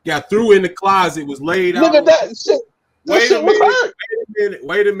naked. Got threw in the closet, was laid out. Look at that shit. Wait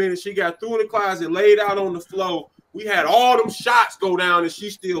a minute. She got threw in the closet, laid out on the floor We had all them shots go down, and she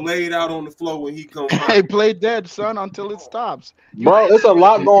still laid out on the floor when he comes. Hey, play dead, son, until it stops. Bro, it's a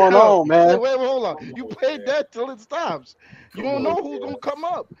lot going on, man. Wait, hold on. You play dead till it stops. You don't know who's gonna come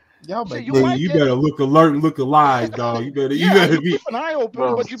up. Y'all you better look alert and look alive, dog. You better be keep an eye open.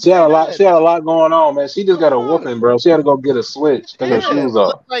 Bro, But you she had a lot going on, man. She just got a whooping, bro. She had to go get a switch, take her shoes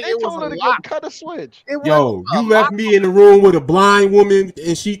off. Like it told her to go cut a switch. Yo, you left me in the room with a blind woman,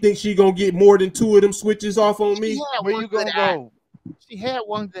 and she thinks she gonna get more than 2 of them switches off on me. Where you gonna go? She had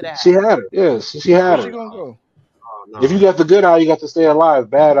one good eye. She had it. Yes, she had Where it. you gonna go? No. If you got the good eye, you got to stay alive.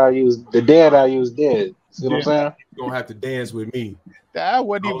 Bad eye, the dead eye, you dead. See what I'm saying? You're gonna have to dance with me. I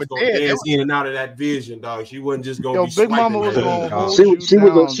wasn't even dead. Dance in and out of that vision, dog. She wasn't just gonna be Big Mama was gonna hold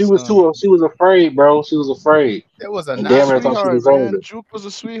she was afraid, bro. She was afraid. That was a damn sweetheart, man. Juke was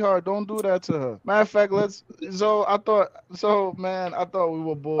a sweetheart. Don't do that to her. Matter of fact, I thought we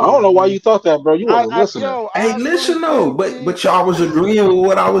were bored. I don't know why you thought that, bro. You wasn't listening. Hey, listen though, but y'all was agreeing with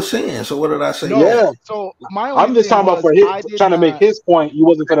what I was saying. So what did I say? No. Yeah. So I'm just talking about trying to make his point. You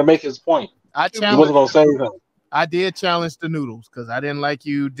wasn't gonna make his point. You wasn't gonna say anything. I did challenge the noodles because I didn't like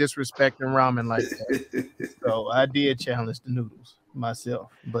you disrespecting ramen like that. So I did challenge the noodles myself.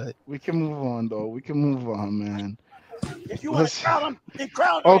 But we can move on, though. We can move on, man. If you want to crown him, then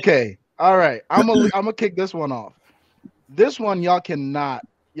crown him. Okay. All right. I'm gonna kick this one off. This one, y'all cannot.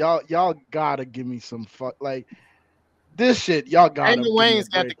 Y'all gotta give me some fuck. Like this shit, y'all gotta. Damon Wayans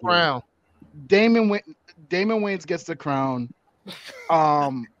got the crown. Damon Wayans gets the crown.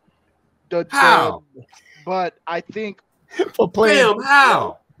 But I think for playing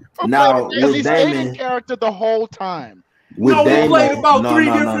how? Now he's playing character the whole time. We played about 3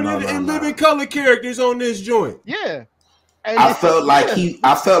 different living color characters on this joint. Yeah. And I felt like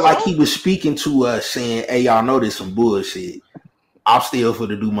he was speaking to us, saying, "Hey, y'all know this some bullshit. I'm still for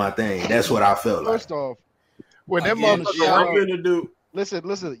to do my thing." That's what I felt like. First off, when that motherfucker, I'm gonna do.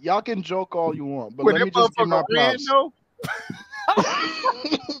 Listen. Y'all can joke all you want, but let me just give my props.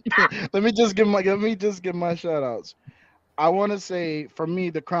 Let me just give my shout outs. I want to say for me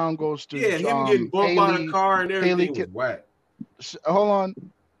the crown goes to him getting bumped by the car and everything was whack. Hold on,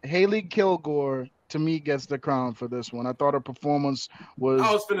 Haley Kilgore to me gets the crown for this one. I thought her performance was.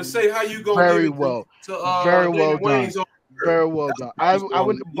 I was gonna say how you go very well, very well done. Very well done. I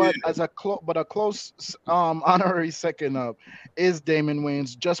wouldn't, but as a close honorary second up is Damon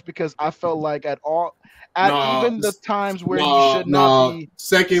Wayans, just because I felt like even the times where he should not be.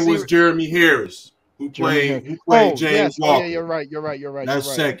 Second was Jeremy Harris, who played James Walker. Yeah, you're right.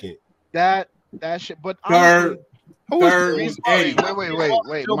 That's second. That shit. But third was Eddie.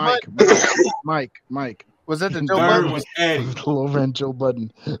 Wait, Mike. Was that the Joe Budden? Was Eddie. Low rent Joe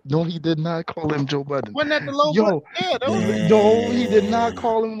Budden. No, he did not call him Joe Budden. Wasn't that the low budget? Yeah, no, he did not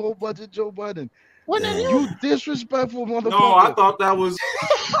call him low budget Joe Budden. Wasn't that you disrespectful motherfucker? No, I thought that was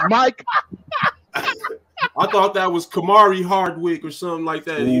Mike. I thought that was Kamari Hardwick or something like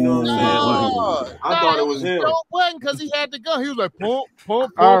that. You know what I'm saying? I thought it was him. Joe Budden because he had to go. He was like,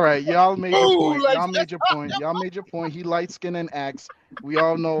 pump. All right, y'all made your point. Y'all made your point. He light skin and acts. We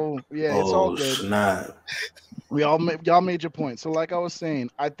all know. Yeah, it's all good. Snap. Y'all made your point. So like I was saying,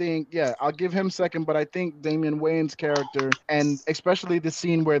 I think, I'll give him second, but I think Damon Wayans' character, and especially the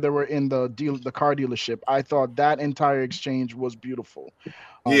scene where they were in the car dealership, I thought that entire exchange was beautiful.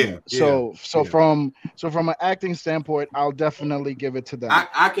 So from an acting standpoint, I'll definitely give it to them.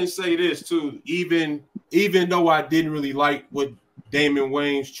 I can say this too, even though I didn't really like what Damon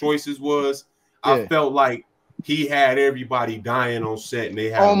Wayans' choices was, I felt like he had everybody dying on set, and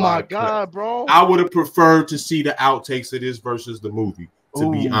they had. Oh my god, bro! I would have preferred to see the outtakes of this versus the movie. To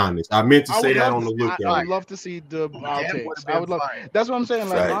be honest, I meant to say that on the lookout. I would love to see the outtakes. I would love. That's what I'm saying.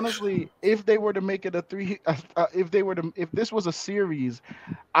 Like honestly, if they were to make it if this was a series,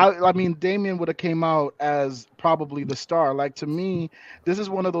 I mean, Damien would have came out as probably the star. Like to me, this is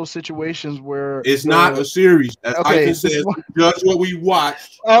one of those situations where it's not a series. I can say just what we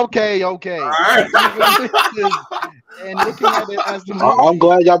watched. Okay. All right. And looking at it as the movie, I'm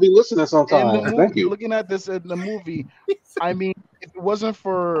glad y'all be listening sometimes. Thank you. Looking at this in the movie, I mean, if it wasn't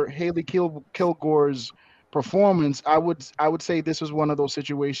for Haley Kilgore's performance, I would say this was one of those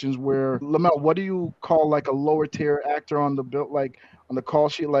situations where Lamel, what do you call like a lower tier actor on the bill, like on the call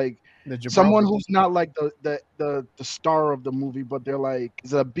sheet, like someone who's not like the star of the movie, but they're like,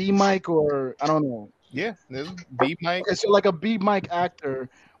 is it a B mic or I don't know? Yeah, there's B mic. It's like a B mic actor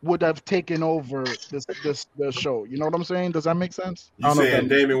would have taken over the show. You know what I'm saying? Does that make sense? You saying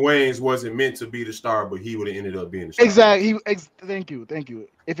Damon Wayans wasn't meant to be the star, but he would have ended up being the star. Exactly. Thank you.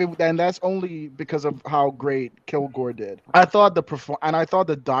 And that's only because of how great Kilgore did. I thought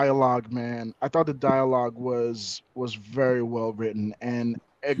the dialogue, man. I thought the dialogue was very well written and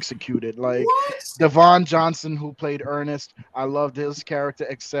executed. Like Devon Johnson, who played Ernest, I loved his character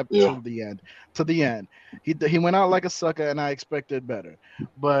except to the end. He went out like a sucker, and I expected better.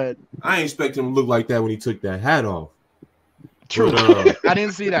 But I ain't expect him to look like that when he took that hat off. True. But, I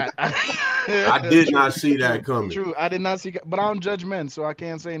didn't see that. I did not see that coming. True. I did not see. But I don't judge men, so I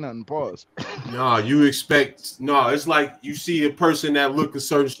can't say nothing. Pause. No, it's like you see a person that look a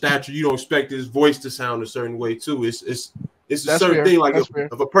certain stature, you don't expect his voice to sound a certain way too. It's a certain thing. Like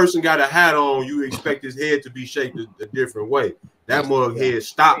if a person got a hat on, you expect his head to be shaped a different way. That mug head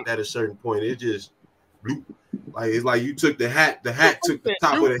stopped at a certain point. It just bloop. Like it's like you took the hat took the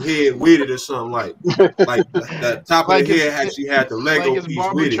top of the head with it or something. Like the top of the head actually had the Lego piece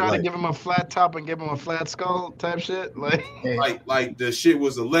with it. Trying to give him a flat top and give him a flat skull type shit. Like the shit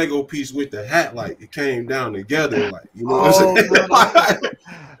was a Lego piece with the hat. Like it came down together. Like you know what I'm saying?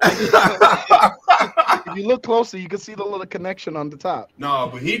 If you look closer, you can see the little connection on the top. No,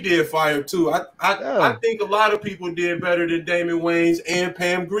 but he did fire too. I think a lot of people did better than Damon Wayans and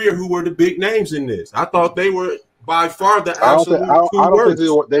Pam Grier, who were the big names in this. I thought they were by far the absolute two worst. I don't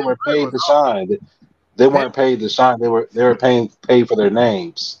think they were paid to shine. They weren't paid to shine. They were paid for their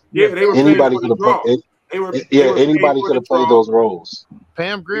names. Yeah, they were. Anybody could have played. Anybody could have played those roles.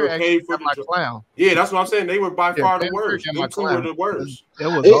 Pam Grier actually got my clown. Yeah, that's what I'm saying. They were by far the worst. Them two were the worst.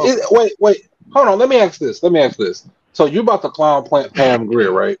 Wait. Hold on. Let me ask this. So you about to clown Pam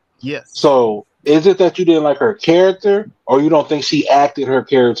Grier, right? Yes. So is it that you didn't like her character, or you don't think she acted her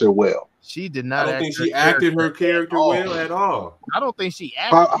character well? She did not. I don't think she acted her character well at all. I don't think she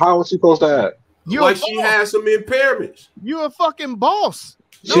acted. How was she supposed to act? Like she had some impairments. You a fucking boss.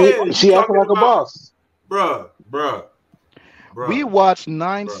 She acted like a boss. Bruh. We watched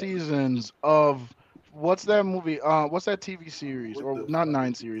 9 seasons of what's that movie? What's that TV series? Or not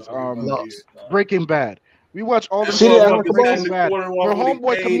 9 series? Breaking Bad. We watched all the Breaking Bad. Her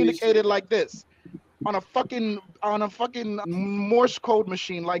homeboy communicated like this on a fucking Morse code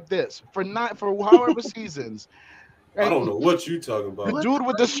machine like this for however seasons. I don't know what you talking about. The dude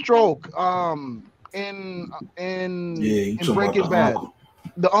with the stroke, in Breaking Bad.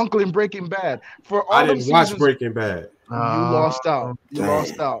 The uncle in Breaking Bad. I didn't watch Breaking Bad. You lost out.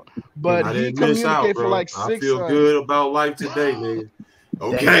 But he communicated for like 6 I feel good about life today, nigga.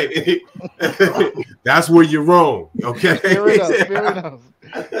 Okay. That's where you're wrong. Okay. Fair enough.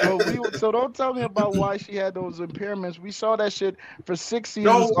 So don't tell me about why she had those impairments. We saw that shit for 6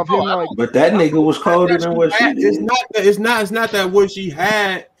 seasons of him. But that nigga was colder than what she did. It's not that what she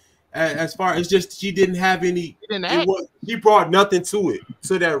had. As far as just she didn't have any. He brought nothing to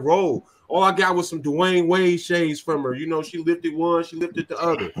that role. All I got was some Dwayne Wade shades from her. You know, she lifted one, she lifted the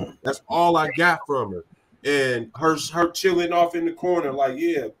other. That's all I got from her. And her chilling off in the corner, like,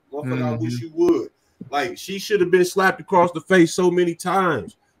 yeah, I wish you would. Like, she should have been slapped across the face so many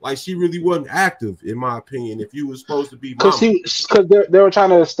times. Like, she really wasn't active, in my opinion, if you were supposed to be mama. Because they were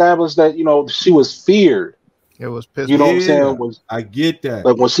trying to establish that, you know, she was feared. It was pissed. You know what I'm saying? I get that.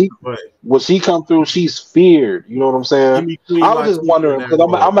 Like when she come through, she's feared. You know what I'm saying? I was just wondering because I'm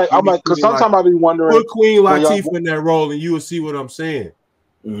like because sometimes I be wondering. Put Queen Latifah in that role, and you will see what I'm saying.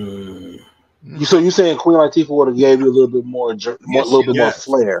 So you saying Queen Latifah would have gave you a little bit more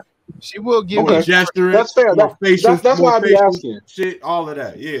flair? She will give you gesturing. That's fair. That's why I be asking. Shit, all of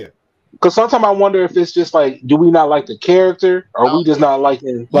that, yeah. Because sometimes I wonder if it's just like, do we not like the character, or we just not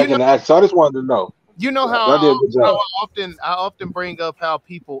liking the actor? So I just wanted to know. You know how I often bring up how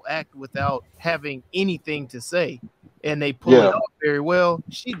people act without having anything to say, and they pull it off very well.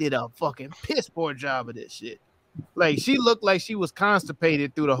 She did a fucking piss poor job of this shit. Like, she looked like she was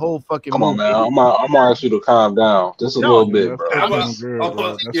constipated through the whole fucking movie. On, man. I'm gonna ask you to calm down just a little bit, bro.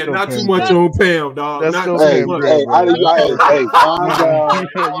 Not too much on Pam, dog. Hey, calm down.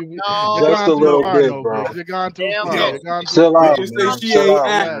 Just a little bit, bro. You're gone too far. Chill out.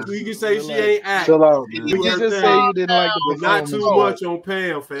 We can say she ain't act. Chill out. You can just say you didn't like the performance. Not too much on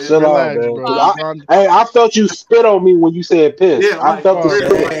Pam, fam. Chill out, man. I felt you spit on me when you said piss. Yeah, I felt the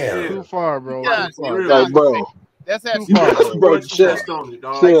spit. Too far, bro. Like, bro. That's actually bro. Chill,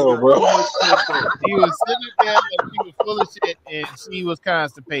 bro. He was sitting there and she was full of shit, and she was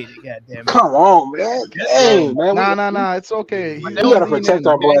constipated. Goddamn it! Come on, man. Dang, man. Nah. It's okay. We gotta protect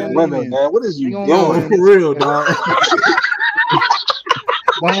our black women, man. What is you doing? For real, dog.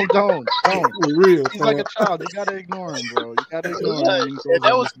 Don't. Real. He's like a child. You gotta ignore him, bro. You gotta ignore him.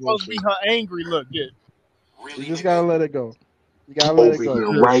 That was supposed to be her angry look. Yeah. You just gotta let it go. You gotta let it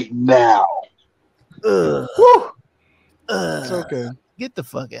go right now. It's okay. Get the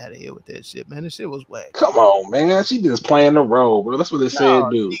fuck out of here with that shit, man. This shit was whack. Come on, man. She just playing the role, bro. That's what they said,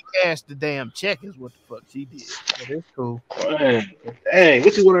 dude. She cashed the damn check is what the fuck she did. But it's cool. Hey,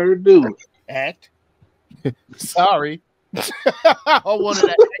 what you want her to do? Act. Sorry. I wanted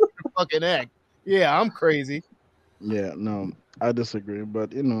to fucking act. Yeah, I'm crazy. Yeah, no, I disagree,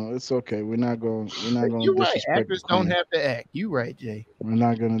 but it's okay. We're not going. You're right. Actors don't have to act. You right, Jay. We're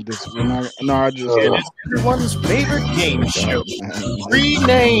not gonna No, I just. It's everyone's favorite game show.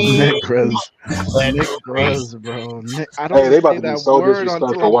 Rename. Nick Gruz, bro. I don't they about say to be that so word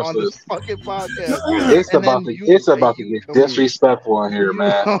disrespectful. Watch on this fucking podcast. It's about to get disrespectful on here,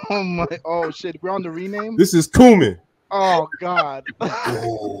 man. Oh shit, we're on the rename. This is cumin. Oh god.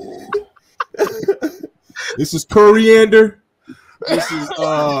 This is coriander. This is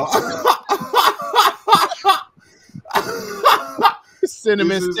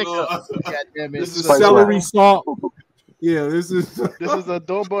cinnamon sticker. This is celery salt. Yeah, this is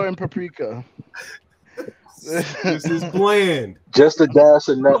adobo and paprika. This is bland. Just a dash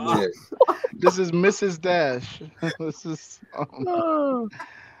of nutmeg. This is Mrs. Dash. This is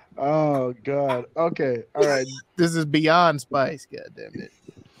oh god. Okay. All right. This is beyond spice. God damn it.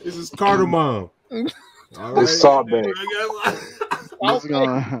 This is cardamom. All right. This Salt Bay.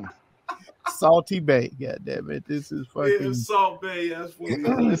 Salty Bay. God damn it. This is fucking Salt Bay. That's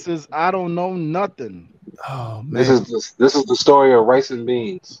what this is I don't know nothing. Oh man. This is the story of rice and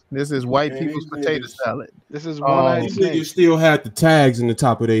beans. This is white people's potato salad. This is these niggas still had the tags in the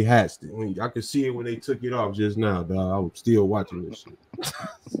top of their hats. I could see it when they took it off just now, dog. I was still watching this shit.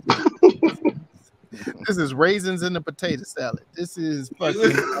 This is raisins in the potato salad. This is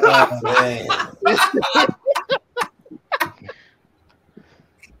fucking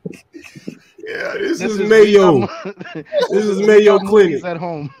yeah, this is Mayo. This is Mayo Clinic at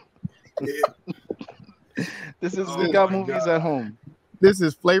home. This is we got movies at home. This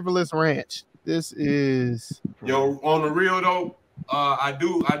is flavorless ranch. This is on the real though. I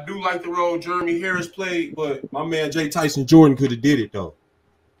do like the role Jeremy Harris played, but my man Jay Tyson Jordan could have did it though.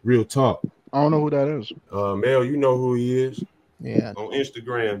 Real talk. I don't know who that is. Mel, you know who he is. Yeah. On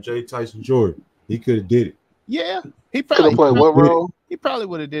Instagram, Jay Tyson Jordan. He could have did it. Yeah. He probably played what role? He probably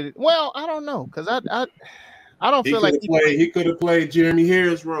would have did it. Well, I don't know, because I don't feel like he could have played Jeremy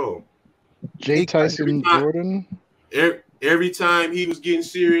Harris' role. Jay Tyson Jordan. Every time he was getting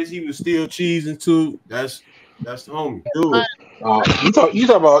serious, he was still cheesing too. That's the homie. Dude. You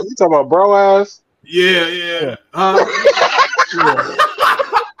talking about bro ass? Yeah. Yeah.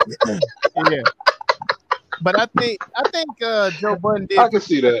 But I think Joe Budden did. I can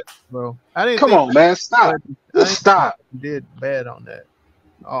see that, bro. Come on, man, stop. Just stop. Did bad on that.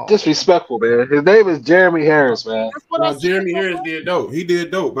 Oh. Disrespectful, man. His name is Jeremy Harris, man. Jeremy Harris did dope. He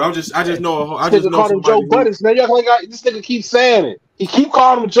did dope. But I just know. Called him Joe Buttons, man. Y'all like this nigga keeps saying it. He keep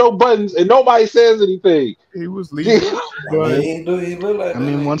calling him Joe Buttons, and nobody says anything. He was leaving. I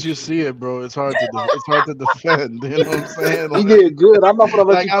mean, once you see it, bro, it's hard to defend. You know what I'm saying? He did good. I'm not gonna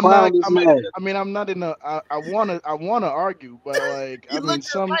let you clown this man. I mean, I'm not in a. I wanna argue, but like, I mean,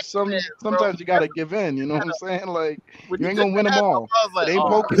 sometimes you gotta give in. You know what I'm saying? Like, you ain't gonna win them all. It ain't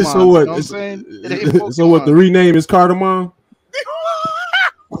Pokemon. So what? You know what I'm saying? It ain't Pokemon. So what? The rename is Cardamom.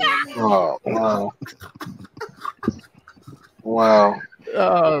 Oh wow. Wow.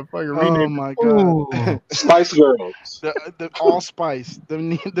 Oh my god. Spice Girls. The All Spice. The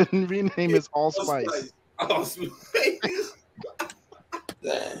rename is All Spice. All Spice.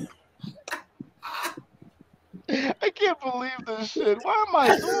 I can't believe this shit. Why am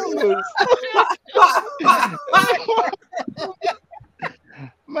I doing this?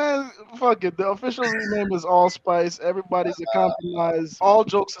 Man, fuck it. The official rename is All Spice. Everybody's a compromise. All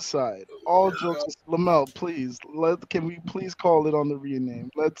jokes aside. Lamel, please. Can we please call it on the rename?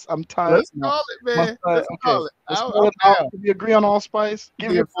 I'm tired. Let's call it, man. Let's call it. Can we agree on All Spice?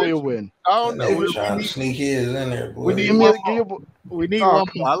 Give your boy a win. I don't know. We're trying to sneak his in there, boy. We need one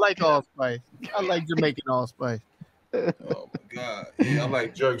more. I like All Spice. I like Jamaican All Spice. Oh my god. Yeah, I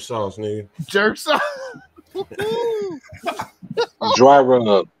like jerk sauce, nigga. Jerk sauce. Dry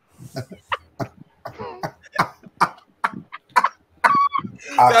rub.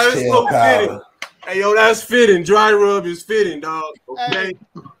 That's so fitting. Hey, yo, that's fitting. Dry rub is fitting, dog. Okay.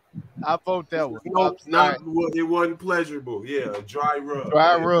 I vote that one. It wasn't pleasurable. Yeah, dry rub.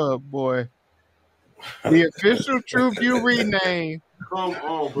 Dry rub, boy. The official TruVue rename Come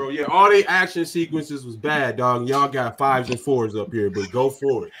on, bro. Yeah, all the action sequences was bad, dog. Y'all got 5s and 4s up here, but go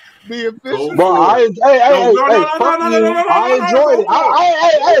for it. The official. Bro, I enjoyed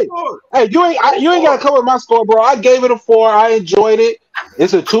it. Hey, you ain't gotta come with my score, bro. I gave it a 4. I enjoyed it.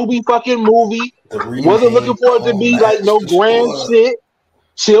 It's a tubi fucking movie. Wasn't looking for it to be like no grand shit.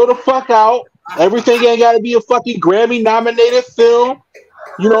 Chill the fuck out. Everything ain't gotta be a fucking Grammy nominated film.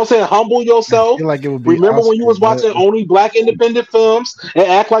 You know what I'm saying? Humble yourself. Like it would be Remember when you was watching only black independent films and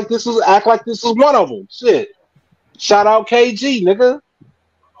act like this is one of them. Shit. Shout out KG, nigga.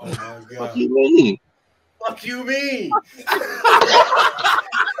 Oh my God. Fuck you mean? Fuck you mean?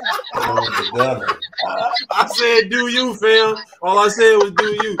 I said do you, fam. All I said was do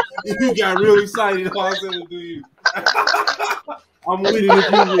you. You got real excited. All I said was do you. I'm with it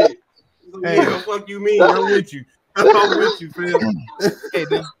if you with it. Hey, fuck you mean? I'm with you. I'm with you, fam. Hey,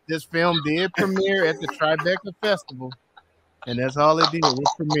 this film did premiere at the Tribeca Festival, and that's all it did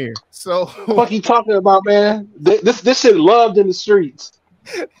was premiere. So what you talking about, man? This shit loved in the streets.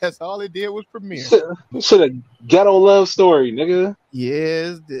 That's all it did was premiere. Should a ghetto love story, nigga.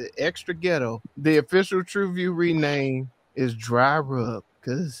 Yes, the extra ghetto. The official TruVue rename is Dry Rub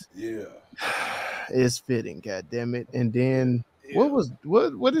because it's fitting. God damn it! And then.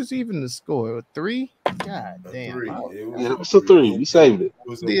 What is even the score? A 3? God damn. 3. It's a 3. You saved it.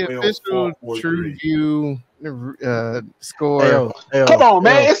 The official TruVue score. Come on,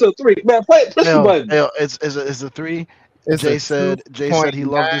 man. It's a 3. Man, push the button. It's a 3. Jay said he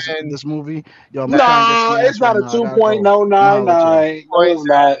loved this movie. Yo, nah, it's not a 2.099. No, it's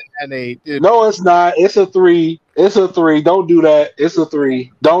not. No, it's not. It's a 3. It's a 3. Don't do that. It's a 3.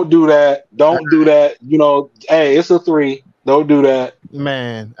 Don't do that. Don't do that. You know, hey, it's a 3. Don't do that,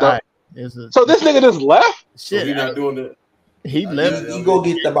 man. So this nigga just left. Shit, he's not doing that. He left. You go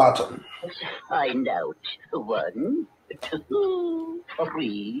get the bottom. Find out 1, 2,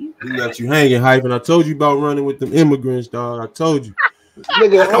 3. He left you hanging, hype, and I told you about running with them immigrants, dog. I told you,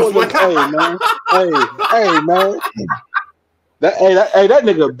 nigga. Hey, man. That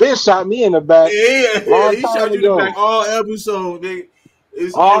nigga bitch shot me in the back. Yeah, he shot you in the back all episode, nigga.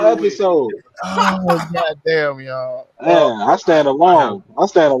 All episode. Oh goddamn, y'all! Man, I stand alone.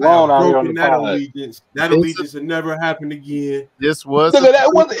 out here on the pod. That allegiance will never happen again. This was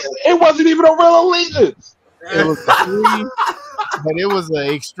it wasn't even a real allegiance. It was a 3, but it was an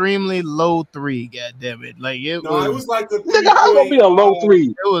extremely low 3. God damn it! Like it was like a 3. Nigga, how gonna be a low 3?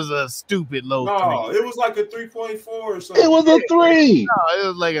 It was a stupid low 3. It was like a 3.4 or something. It was a 3. No, it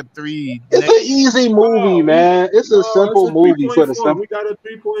was like a 3. It's an easy movie, man. It's a simple movie for the simple. We got a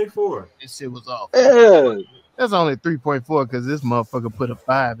 3.4. This shit was off. Yeah. That's only 3.4 because this motherfucker put a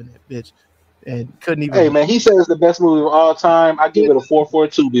 5 in that bitch and couldn't even. Hey man, he says it's the best movie of all time. I give it a 4 for a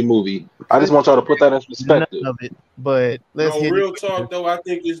tubi movie. I just want y'all to put that in perspective. None of it, but let's hit real talk though. I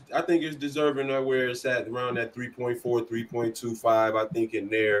think it's deserving of where it's at around that 3.4, 3.25. I think in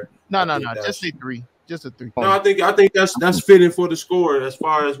there. No. Just say 3. Just a 3. No, I think that's fitting for the score as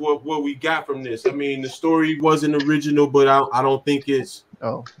far as what we got from this. I mean, the story wasn't original, but I don't think it's.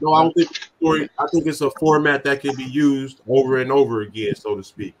 Oh no, I don't think the story. I think it's a format that can be used over and over again, so to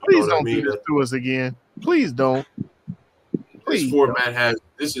speak. Please don't do this to us again. Please don't. This format has.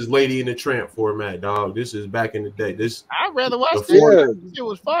 This is Lady in the Tramp format, dog. This is back in the day. I'd rather watch this. It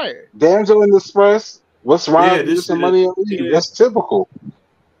was fire. Damsel in Distress. What's wrong? This some money on you. That's typical.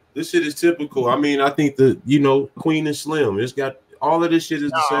 This shit is typical. I mean, I think Queen and Slim. It's got all of this shit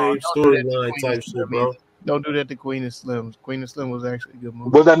is the same storyline type shit, bro. Don't do that to Queen and Slim. Queen and Slim was actually a good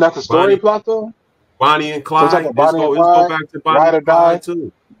movie. Was that not the story plot though? Bonnie and Clyde. Let's go back to Bonnie and Clyde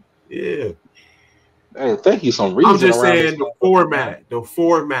too. Yeah. Hey, thank you. Some reason. I'm just saying the format. The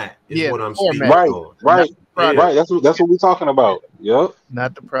format is what I'm speaking on. Right. That's what we're talking about. Yep.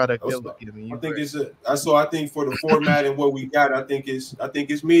 Not the product. I think I think for the format and what we got, I think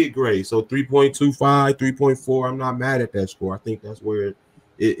it's mid grade. So 3.25, 3.4. I'm not mad at that score. I think that's where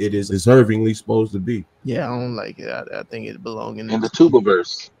it is deservingly supposed to be. Yeah, I don't like it. I think it belongs in the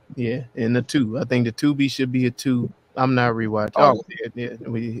Tubiverse. Yeah, in the 2. I think the tubi should be a 2. I'm not rewatching.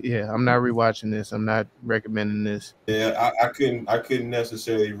 I'm not rewatching this. I'm not recommending this. Yeah, I couldn't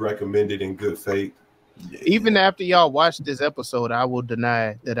necessarily recommend it in good faith. Even after y'all watch this episode, I will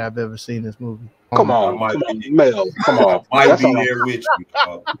deny that I've ever seen this movie. Come on, Mel. Come on. Might be there with you.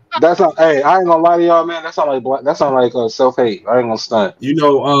 That's not. Hey, I ain't gonna lie to y'all, man. That sound like self-hate. I ain't gonna stunt. You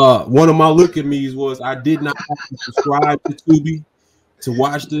know, one of my look at me's was I did not have to subscribe to Tubi to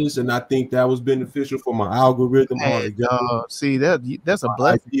watch this, and I think that was beneficial for my algorithm. See, that's a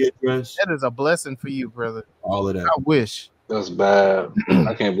blessing. That is a blessing for you, brother. All of that. I wish. That's bad.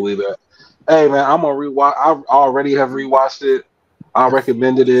 I can't believe that. Hey man, I'm gonna rewatch. I already have rewatched it. I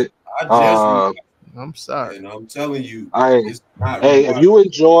recommended it. I'm sorry. And I'm telling you, if you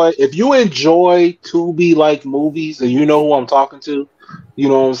enjoy Tubi like movies, and you know who I'm talking to, you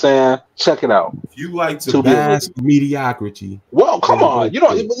know what I'm saying? Check it out. If you like to bask mediocrity, well, come on, you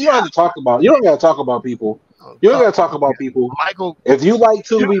don't have to talk about. You don't got to talk about people. You don't got to talk about people. Michael, if you like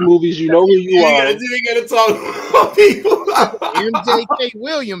Tubi movies, you know who you are. You ain't got to talk about people. MJK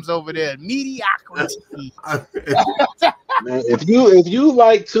Williams over there, mediocrity. Man, if you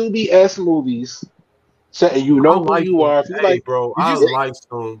like Tubi movies, you know who you are. If you like, bro, I like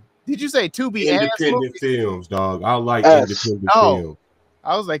some. Did you say Tubi independent films, dog? I like independent films.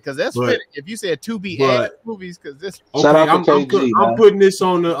 I was like, because that's if you said Tubi movies, because this. Shout out to KG, I'm putting this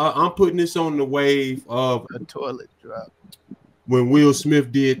on the. I'm putting this on the wave of a toilet drop. When Will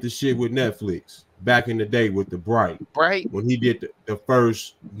Smith did the shit with Netflix back in the day with the Bright. When he did the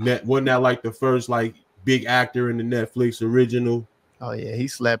first wasn't that like the first like big actor in the Netflix original? Oh yeah, he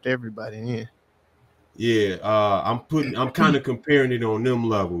slapped everybody in. Yeah, I'm kind of comparing it on them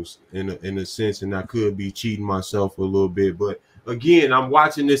levels in a sense, and I could be cheating myself a little bit, but again, I'm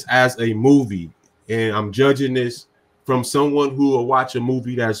watching this as a movie, and I'm judging this from someone who will watch a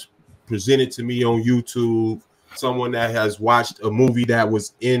movie that's presented to me on YouTube, someone that has watched a movie that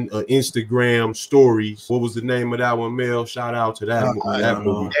was in Instagram stories. What was the name of that one, Mel? Shout out to that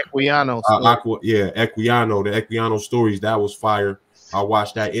movie. Equiano. Equiano. The Equiano stories, that was fire. I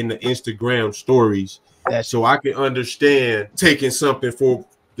watched that in the Instagram stories. So I can understand taking something for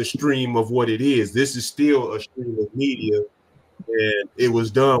the stream of what it is. This is still a stream of media, and it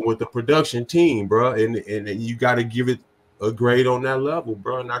was done with the production team, bro. And you got to give it a grade on that level,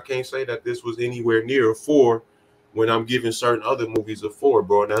 bro. And I can't say that this was anywhere near a 4 when I'm giving certain other movies a 4,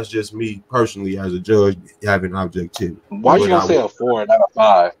 bro. And that's just me personally as a judge having objectivity. Why you gonna say a 4 and not a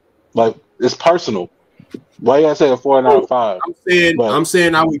 5? Like, it's personal. Why you gotta say a 4 and not a 5? I'm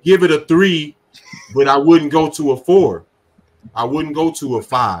saying I would give it a 3, but I wouldn't go to a 4. I wouldn't go to a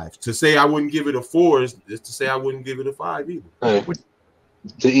 5. To say I wouldn't give it a 4 is to say I wouldn't give it a 5 either. Hey,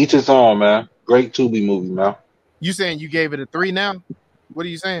 to each his own, man. Great Tubi movie, man. You saying you gave it a 3 now? What are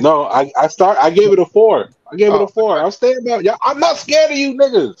you saying? No, I gave it a 4. I gave it a 4. I'm staying about y'all. I'm not scared of you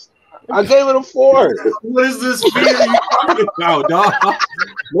niggas. I gave it a 4. What is this fear you talking about, dog?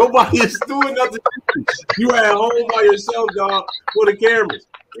 Nobody is doing nothing. You at home by yourself, dog, for the cameras.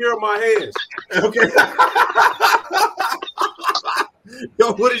 Here are my hands. Okay.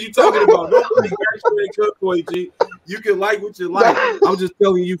 Yo, what are you talking about? Nobody actually cook for G. You can like what you like. I'm just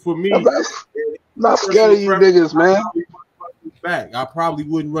telling you, for me, I'm not scared of you niggas, man. I probably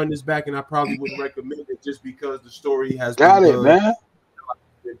wouldn't run this back, and I probably wouldn't recommend it just because the story has man.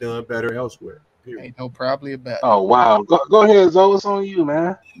 Been done better elsewhere. Period. Ain't no probably about it. Oh wow, go ahead, Zoe. It's on you,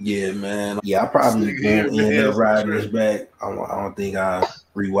 man. Yeah, man. Yeah, I probably won't end up riding this back. I don't think I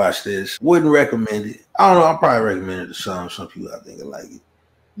rewatch this. Wouldn't recommend it. I don't know. I'll probably recommend it to some people I think will like it.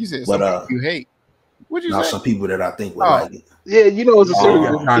 You said some you hate. What'd you say? Some people that I think will like it. Yeah, you know, it's a series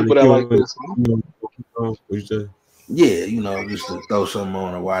of people that like this. What'd you say? Yeah, you know, just to throw something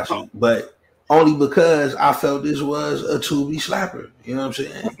on and watch it, but only because I felt this was a Tubi slapper. You know what I'm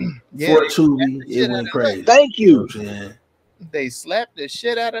saying? Yeah, for Tubi, it went crazy. Thank you. You know what I'm saying? They slapped the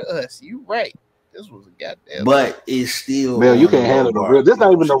shit out of us. You right. This was a goddamn. But it's still. Man, you can't handle the real. This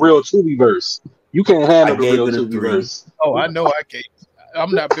not even the real Tubi verse. You can't handle the real Tubi verse. Oh, I know I can't.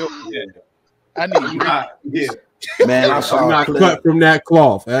 I'm not built for that. I need Man, I saw not cut from that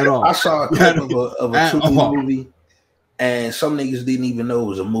cloth at all. I saw a clip of a Tubi movie, and some niggas didn't even know it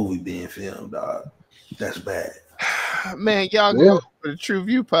was a movie being filmed, dog. That's bad. Man, y'all go to the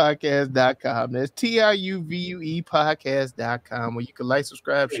TruVuePodcast.com. That's TruVue Podcast.com, where you can like,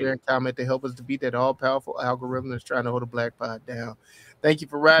 subscribe, share, and comment to help us defeat that all-powerful algorithm that's trying to hold the Black Pod down. Thank you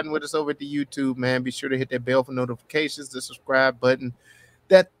for riding with us over at the YouTube, man. Be sure to hit that bell for notifications, the subscribe button,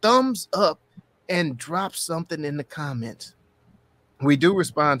 that thumbs up, and drop something in the comments. We do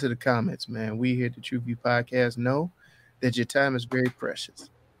respond to the comments, man. We here at the TruVue Podcast know that your time is very precious.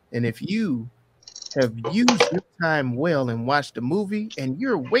 And if you have used your time well and watched the movie and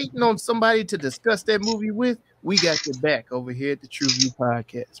you're waiting on somebody to discuss that movie with, we got your back over here at the TruVue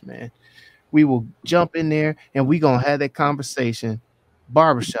Podcast, man. We will jump in there and we're going to have that conversation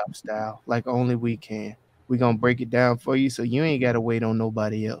barbershop style like only we can. We're going to break it down for you so you ain't got to wait on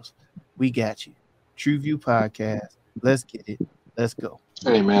nobody else. We got you. TruVue Podcast. Let's get it. Let's go.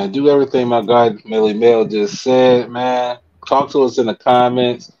 Hey, man, do everything my guy Melly Mel just said, man. Talk to us in the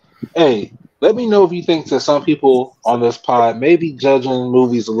comments. Hey, let me know if you think that some people on this pod may be judging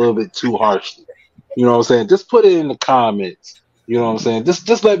movies a little bit too harshly. You know what I'm saying? Just put it in the comments. You know what I'm saying?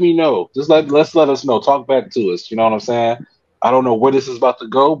 Just let me know. Let's let us know. Talk back to us. You know what I'm saying? I don't know where this is about to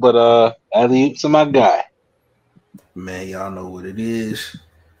go, but alley-oop to my guy. Man, y'all know what it is.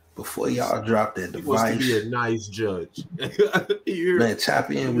 Before y'all drop that device, wants to be a nice judge. Man, tap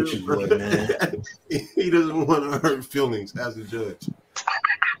in with your boy, man. He doesn't want to hurt feelings as a judge.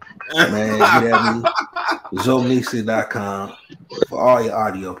 Man, get at me. ZoMixing.com for all your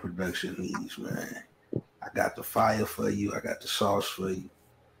audio production needs, man. I got the fire for you. I got the sauce for you.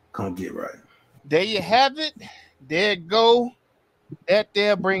 Come get right. There you have it. There it go. That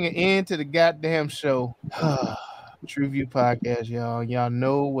there bring an end to the goddamn show. TruVue Podcast, y'all. Y'all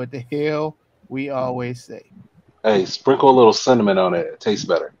know what the hell we always say. Hey, sprinkle a little cinnamon on it. It tastes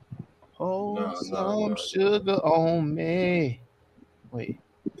better. Oh, some sugar on me. Wait.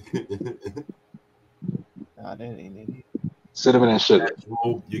 Nah, that ain't it. Cinnamon and sugar.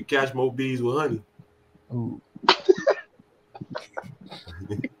 You catch more bees with honey. Ooh.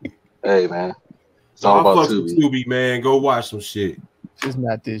 Hey, man. It's all about Tubi. Tubi, man. Go watch some shit. It's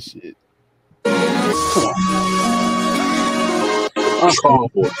not this shit.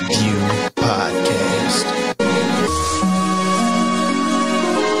 TruVue Podcast.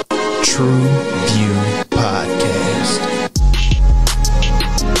 TruVue Podcast.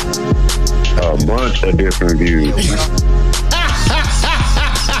 A bunch of different views.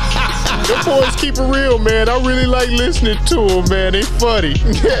 The boys keep it real, man. I really like listening to them, man. They funny.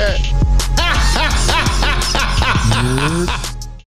 Yeah.